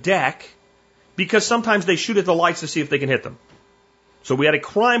on the deck because sometimes they shoot at the lights to see if they can hit them. So we had a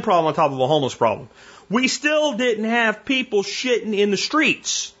crime problem on top of a homeless problem. We still didn't have people shitting in the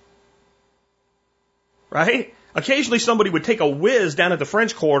streets. Right? Occasionally somebody would take a whiz down at the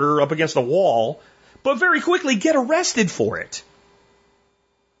French Quarter up against a wall, but very quickly get arrested for it.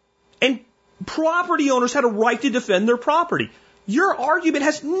 And property owners had a right to defend their property. Your argument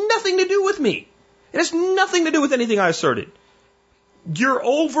has nothing to do with me. It has nothing to do with anything I asserted. Your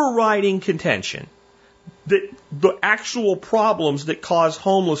overriding contention that the actual problems that cause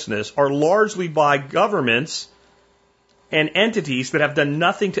homelessness are largely by governments and entities that have done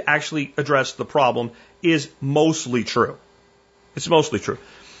nothing to actually address the problem is mostly true. It's mostly true.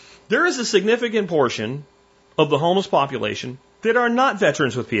 There is a significant portion of the homeless population that are not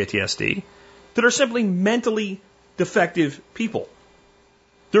veterans with PTSD, that are simply mentally defective people.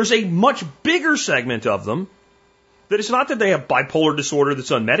 There's a much bigger segment of them that it's not that they have bipolar disorder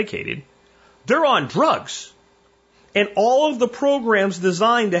that's unmedicated. They're on drugs. And all of the programs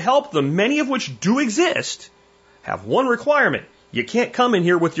designed to help them, many of which do exist, have one requirement. You can't come in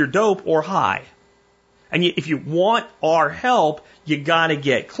here with your dope or high. And if you want our help, you got to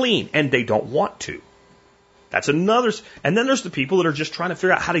get clean. And they don't want to. That's another. And then there's the people that are just trying to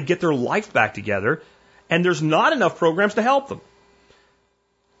figure out how to get their life back together. And there's not enough programs to help them.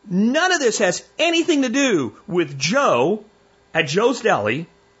 None of this has anything to do with Joe at Joe's Deli,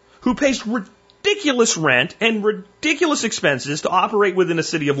 who pays ridiculous rent and ridiculous expenses to operate within the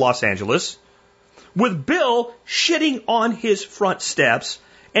city of Los Angeles, with Bill shitting on his front steps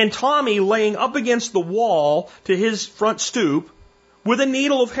and Tommy laying up against the wall to his front stoop with a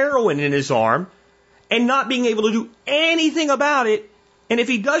needle of heroin in his arm and not being able to do anything about it. And if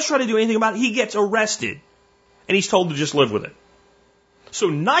he does try to do anything about it, he gets arrested and he's told to just live with it. So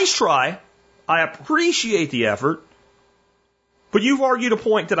nice try. I appreciate the effort. But you've argued a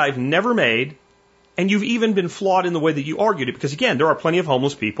point that I've never made, and you've even been flawed in the way that you argued it, because again, there are plenty of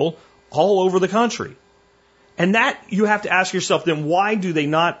homeless people all over the country. And that you have to ask yourself, then why do they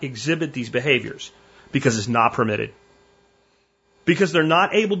not exhibit these behaviors? Because it's not permitted. because they're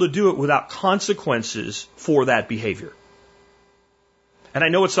not able to do it without consequences for that behavior. And I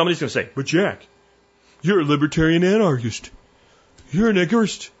know what somebody's going to say, but Jack, you're a libertarian anarchist. You're an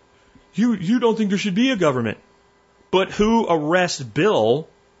agorist. You don't think there should be a government. But who arrests Bill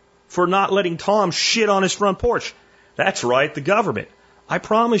for not letting Tom shit on his front porch? That's right, the government. I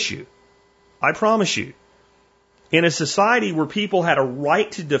promise you. In a society where people had a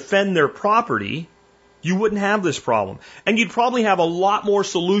right to defend their property, you wouldn't have this problem. And you'd probably have a lot more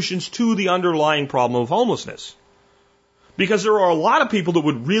solutions to the underlying problem of homelessness. Because there are a lot of people that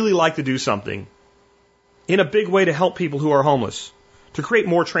would really like to do something in a big way to help people who are homeless, to create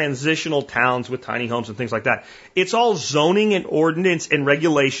more transitional towns with tiny homes and things like that. It's all zoning and ordinance and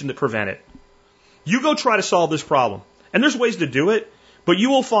regulation that prevent it. You go try to solve this problem. And there's ways to do it, but you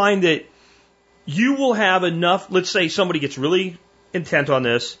will find that you will have enough, let's say somebody gets really intent on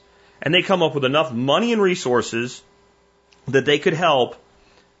this, and they come up with enough money and resources that they could help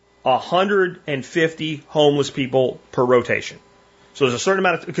 150 homeless people per rotation. So there's a certain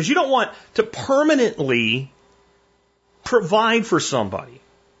amount of, because you don't want to permanently provide for somebody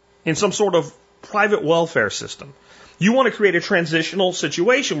in some sort of private welfare system. You want to create a transitional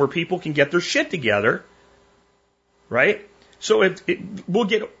situation where people can get their shit together, right? So we'll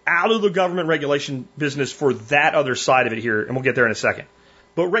get out of the government regulation business for that other side of it here, and we'll get there in a second.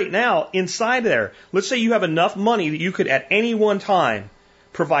 But right now, inside there, let's say you have enough money that you could at any one time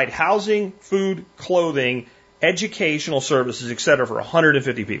provide housing, food, clothing, educational services, etc. for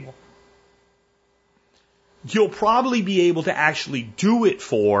 150 people. You'll probably be able to actually do it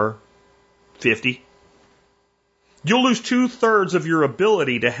for 50. You'll lose 2/3 of your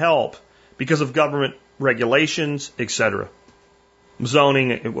ability to help because of government regulations, etc.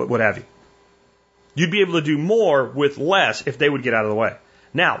 Zoning, what have you. You'd be able to do more with less if they would get out of the way.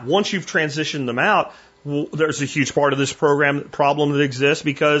 Now, once you've transitioned them out, there's a huge part of this problem that exists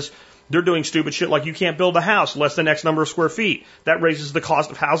because they're doing stupid shit like you can't build a house less than X number of square feet. That raises the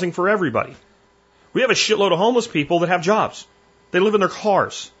cost of housing for everybody. We have a shitload of homeless people that have jobs. They live in their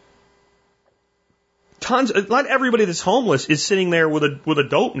cars. Not everybody that's homeless is sitting there with a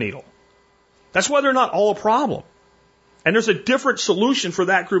dope needle. That's why they're not all a problem. And there's a different solution for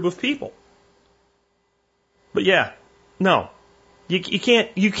that group of people. But yeah, no. You can't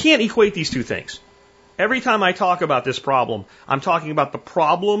equate these two things. Every time I talk about this problem, I'm talking about the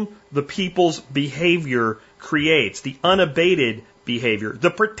problem the people's behavior creates, the unabated behavior, the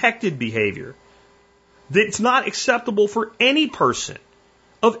protected behavior. It's not acceptable for any person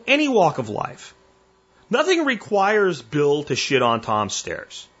of any walk of life. Nothing requires Bill to shit on Tom's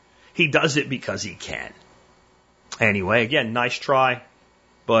stairs. He does it because he can. Anyway, again, nice try,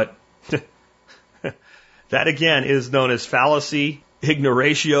 but that again is known as fallacy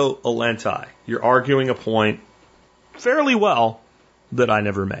ignoratio elenchi. You're arguing a point fairly well that I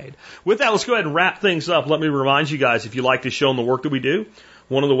never made. With that, let's go ahead and wrap things up. Let me remind you guys, if you like this show and the work that we do,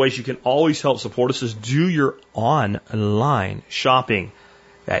 one of the ways you can always help support us is do your online shopping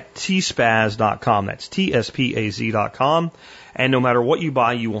at tspaz.com. That's TSPAZ.com. And no matter what you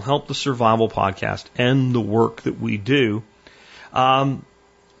buy, you will help the Survival Podcast and the work that we do.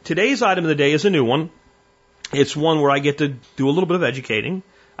 Today's item of the day is a new one. It's one where I get to do a little bit of educating.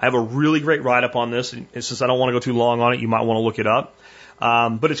 I have a really great write-up on this, and since I don't want to go too long on it, you might want to look it up.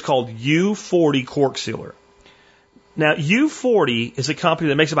 But it's called U40 Cork Sealer. Now, U40 is a company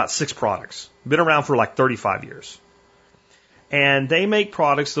that makes about 6 products. Been around for like 35 years. And they make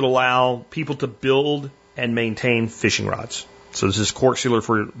products that allow people to build and maintain fishing rods. So this is cork sealer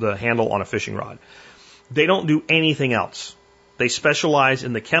for the handle on a fishing rod. They don't do anything else. They specialize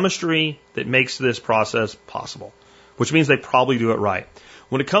in the chemistry that makes this process possible, which means they probably do it right.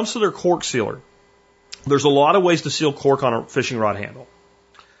 When it comes to their cork sealer, there's a lot of ways to seal cork on a fishing rod handle.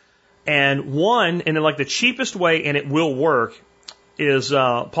 And then like the cheapest way, and it will work, is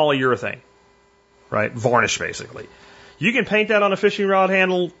polyurethane, right? Varnish, basically. You can paint that on a fishing rod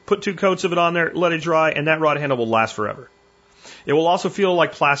handle, put 2 coats of it on there, let it dry, and that rod handle will last forever. It will also feel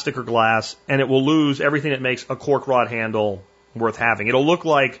like plastic or glass, and it will lose everything that makes a cork rod handle worth having. It'll look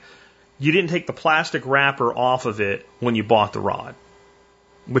like you didn't take the plastic wrapper off of it when you bought the rod,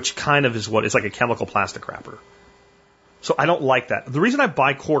 which kind of is what it's like, a chemical plastic wrapper. So I don't like that. The reason I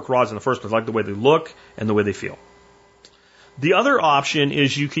buy cork rods in the first place, I like the way they look and the way they feel. The other option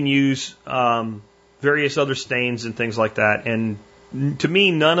is you can use various other stains and things like that. And to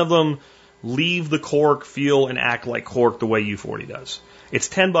me, none of them leave the cork, feel, and act like cork the way U40 does. It's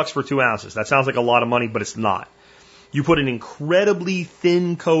 $10 for 2 ounces. That sounds like a lot of money, but it's not. You put an incredibly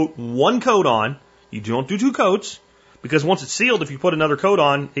thin coat, 1 coat on. You don't do 2 coats, because once it's sealed, if you put another coat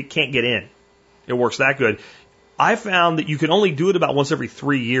on, it can't get in. It works that good. I found that you can only do it about once every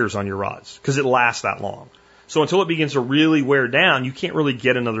 3 years on your rods because it lasts that long. So until it begins to really wear down, you can't really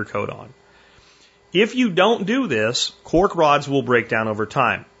get another coat on. If you don't do this, cork rods will break down over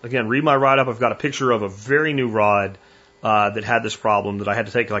time. Again, read my write-up. I've got a picture of a very new rod that had this problem that I had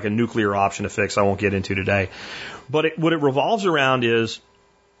to take like a nuclear option to fix. I won't get into today. But what it revolves around is,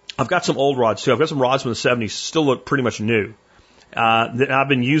 I've got some old rods too. I've got some rods from the 70s, still look pretty much new. That I've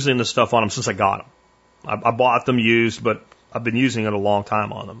been using this stuff on them since I got them. I bought them used, but I've been using it a long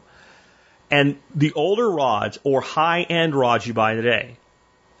time on them. And the older rods or high-end rods you buy today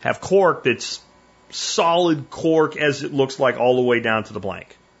have cork that's solid cork as it looks like all the way down to the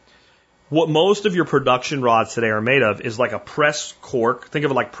blank. What most of your production rods today are made of is like a press cork. Think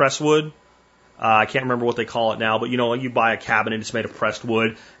of it like press wood. I can't remember what they call it now, but you buy a cabinet, it's made of pressed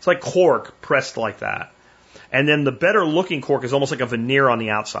wood. It's like cork pressed like that. And then the better looking cork is almost like a veneer on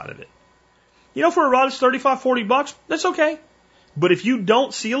the outside of it. For a rod it's $35, $40, that's okay. But if you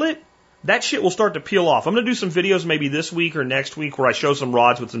don't seal it, that shit will start to peel off. I'm going to do some videos maybe this week or next week where I show some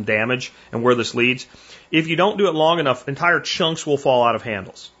rods with some damage and where this leads. If you don't do it long enough, entire chunks will fall out of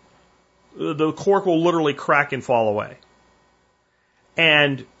handles. The cork will literally crack and fall away.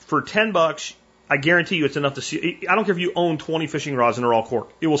 And for $10, I guarantee you it's enough to seal. I don't care if you own 20 fishing rods and they're all cork.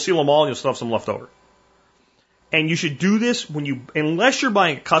 It will seal them all and you'll still have some left over. And you should do this unless you're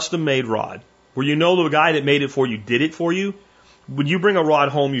buying a custom made rod, where you know the guy that made it for you did it for you. When you bring a rod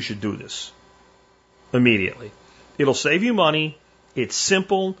home, you should do this immediately. It'll save you money. It's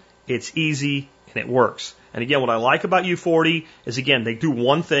simple. It's easy. And it works. And again, what I like about U40 is, again, they do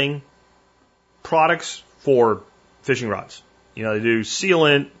one thing. Products for fishing rods. They do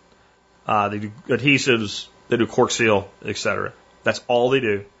sealant, they do adhesives, they do cork seal, etc. That's all they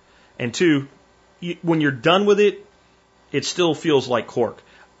do. And two, when you're done with it, it still feels like cork.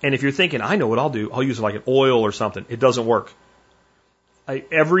 And if you're thinking, I know what I'll do, I'll use it like an oil or something. It doesn't work.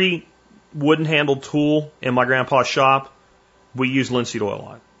 Every wooden handled tool in my grandpa's shop, we use linseed oil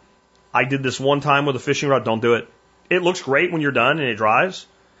on. I did this one time with a fishing rod. Don't do it. It looks great when you're done and it dries.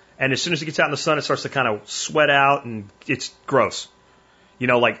 And as soon as it gets out in the sun, it starts to kind of sweat out and it's gross.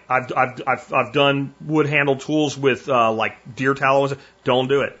 Like I've done wood handled tools with like deer tallow. Don't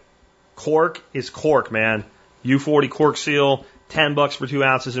do it. Cork is cork, man. U40 cork seal, $10 for 2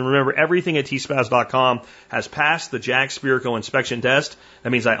 ounces. And remember, everything at tspaz.com has passed the Jack Spirko inspection test.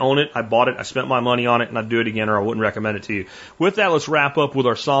 That means I own it, I bought it, I spent my money on it, and I'd do it again or I wouldn't recommend it to you. With that, let's wrap up with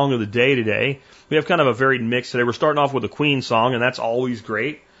our song of the day today. We have kind of a varied mix today. We're starting off with a Queen song, and that's always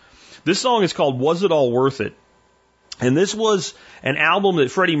great. This song is called Was It All Worth It? And this was an album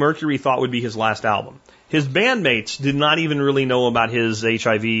that Freddie Mercury thought would be his last album. His bandmates did not even really know about his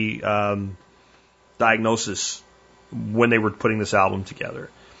HIV diagnosis when they were putting this album together.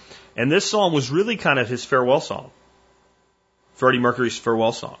 And this song was really kind of his farewell song. Freddie Mercury's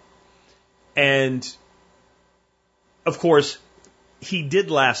farewell song. And, of course, he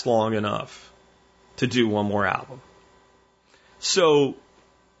did last long enough to do one more album. So,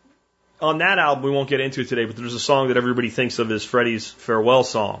 on that album, we won't get into it today, but there's a song that everybody thinks of as Freddie's farewell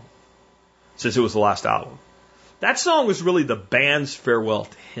song, since it was the last album. That song was really the band's farewell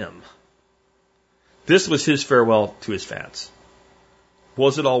to him. This was his farewell to his fans.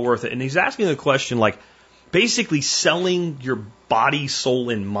 Was it all worth it? And he's asking the question, like, basically selling your body, soul,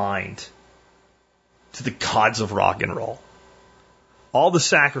 and mind to the gods of rock and roll. All the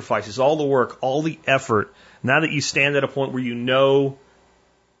sacrifices, all the work, all the effort, now that you stand at a point where you know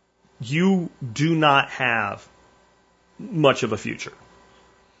you do not have much of a future.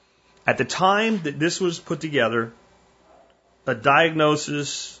 At the time that this was put together, a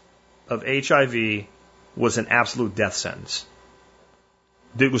diagnosis of HIV was an absolute death sentence.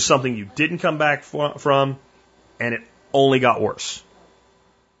 It was something you didn't come back from, and it only got worse.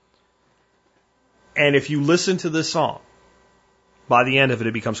 And if you listen to this song, by the end of it,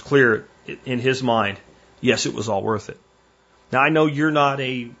 it becomes clear in his mind, yes, it was all worth it. Now, I know you're not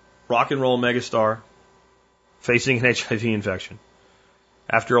a rock and roll megastar facing an HIV infection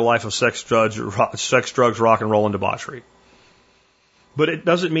after a life of sex, drugs, rock and roll, and debauchery. But it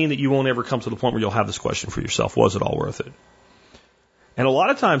doesn't mean that you won't ever come to the point where you'll have this question for yourself. Was it all worth it? And a lot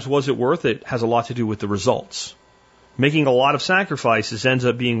of times, was it worth it has a lot to do with the results. Making a lot of sacrifices ends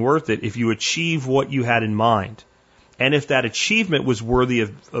up being worth it if you achieve what you had in mind. And if that achievement was worthy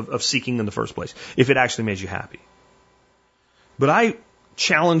of seeking in the first place. If it actually made you happy. But I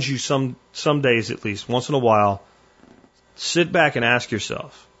challenge you some days at least, once in a while, sit back and ask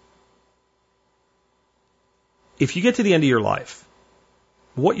yourself, if you get to the end of your life,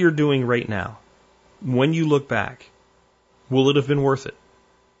 what you're doing right now, when you look back, will it have been worth it?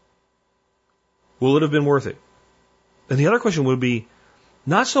 Will it have been worth it? And the other question would be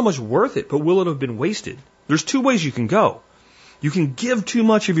not so much worth it, but will it have been wasted? There's two ways you can go. You can give too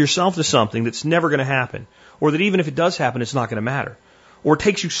much of yourself to something that's never going to happen, or that even if it does happen, it's not going to matter, or it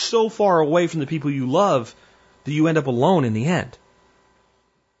takes you so far away from the people you love that you end up alone in the end.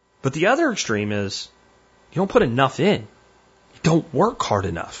 But the other extreme is you don't put enough in. You don't work hard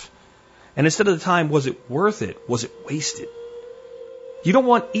enough. And instead of the time, was it worth it? Was it wasted? You don't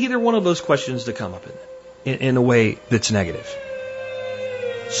want either one of those questions to come up in a way that's negative.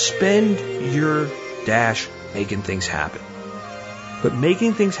 Spend your dash making things happen. But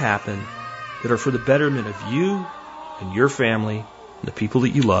making things happen that are for the betterment of you and your family and the people that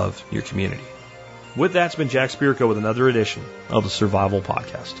you love, your community. With that, it's been Jack Spirko with another edition of the Survival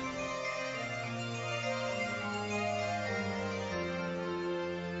Podcast.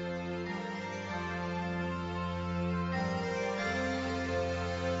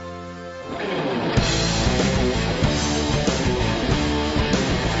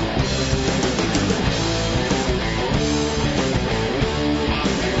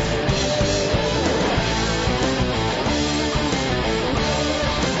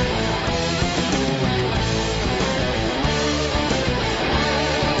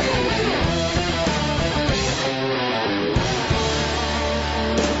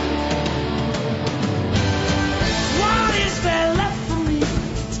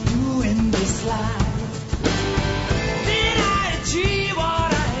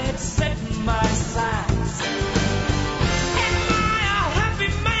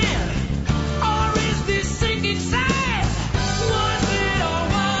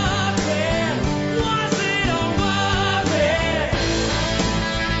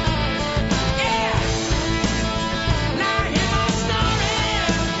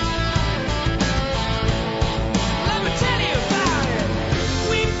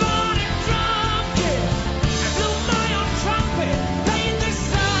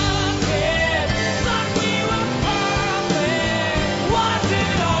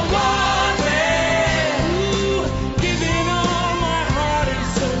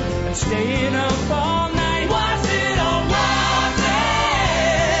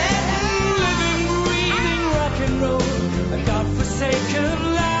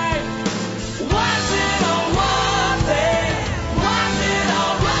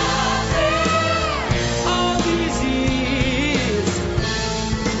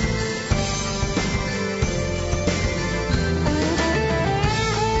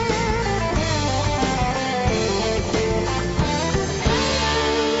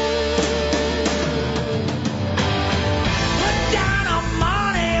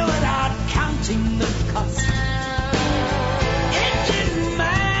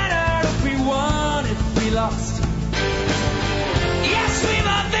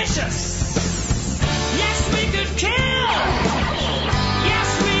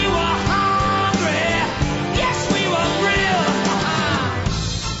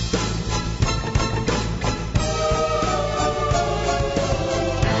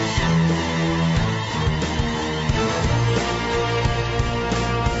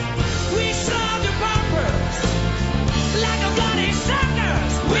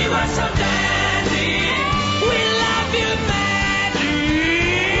 Someday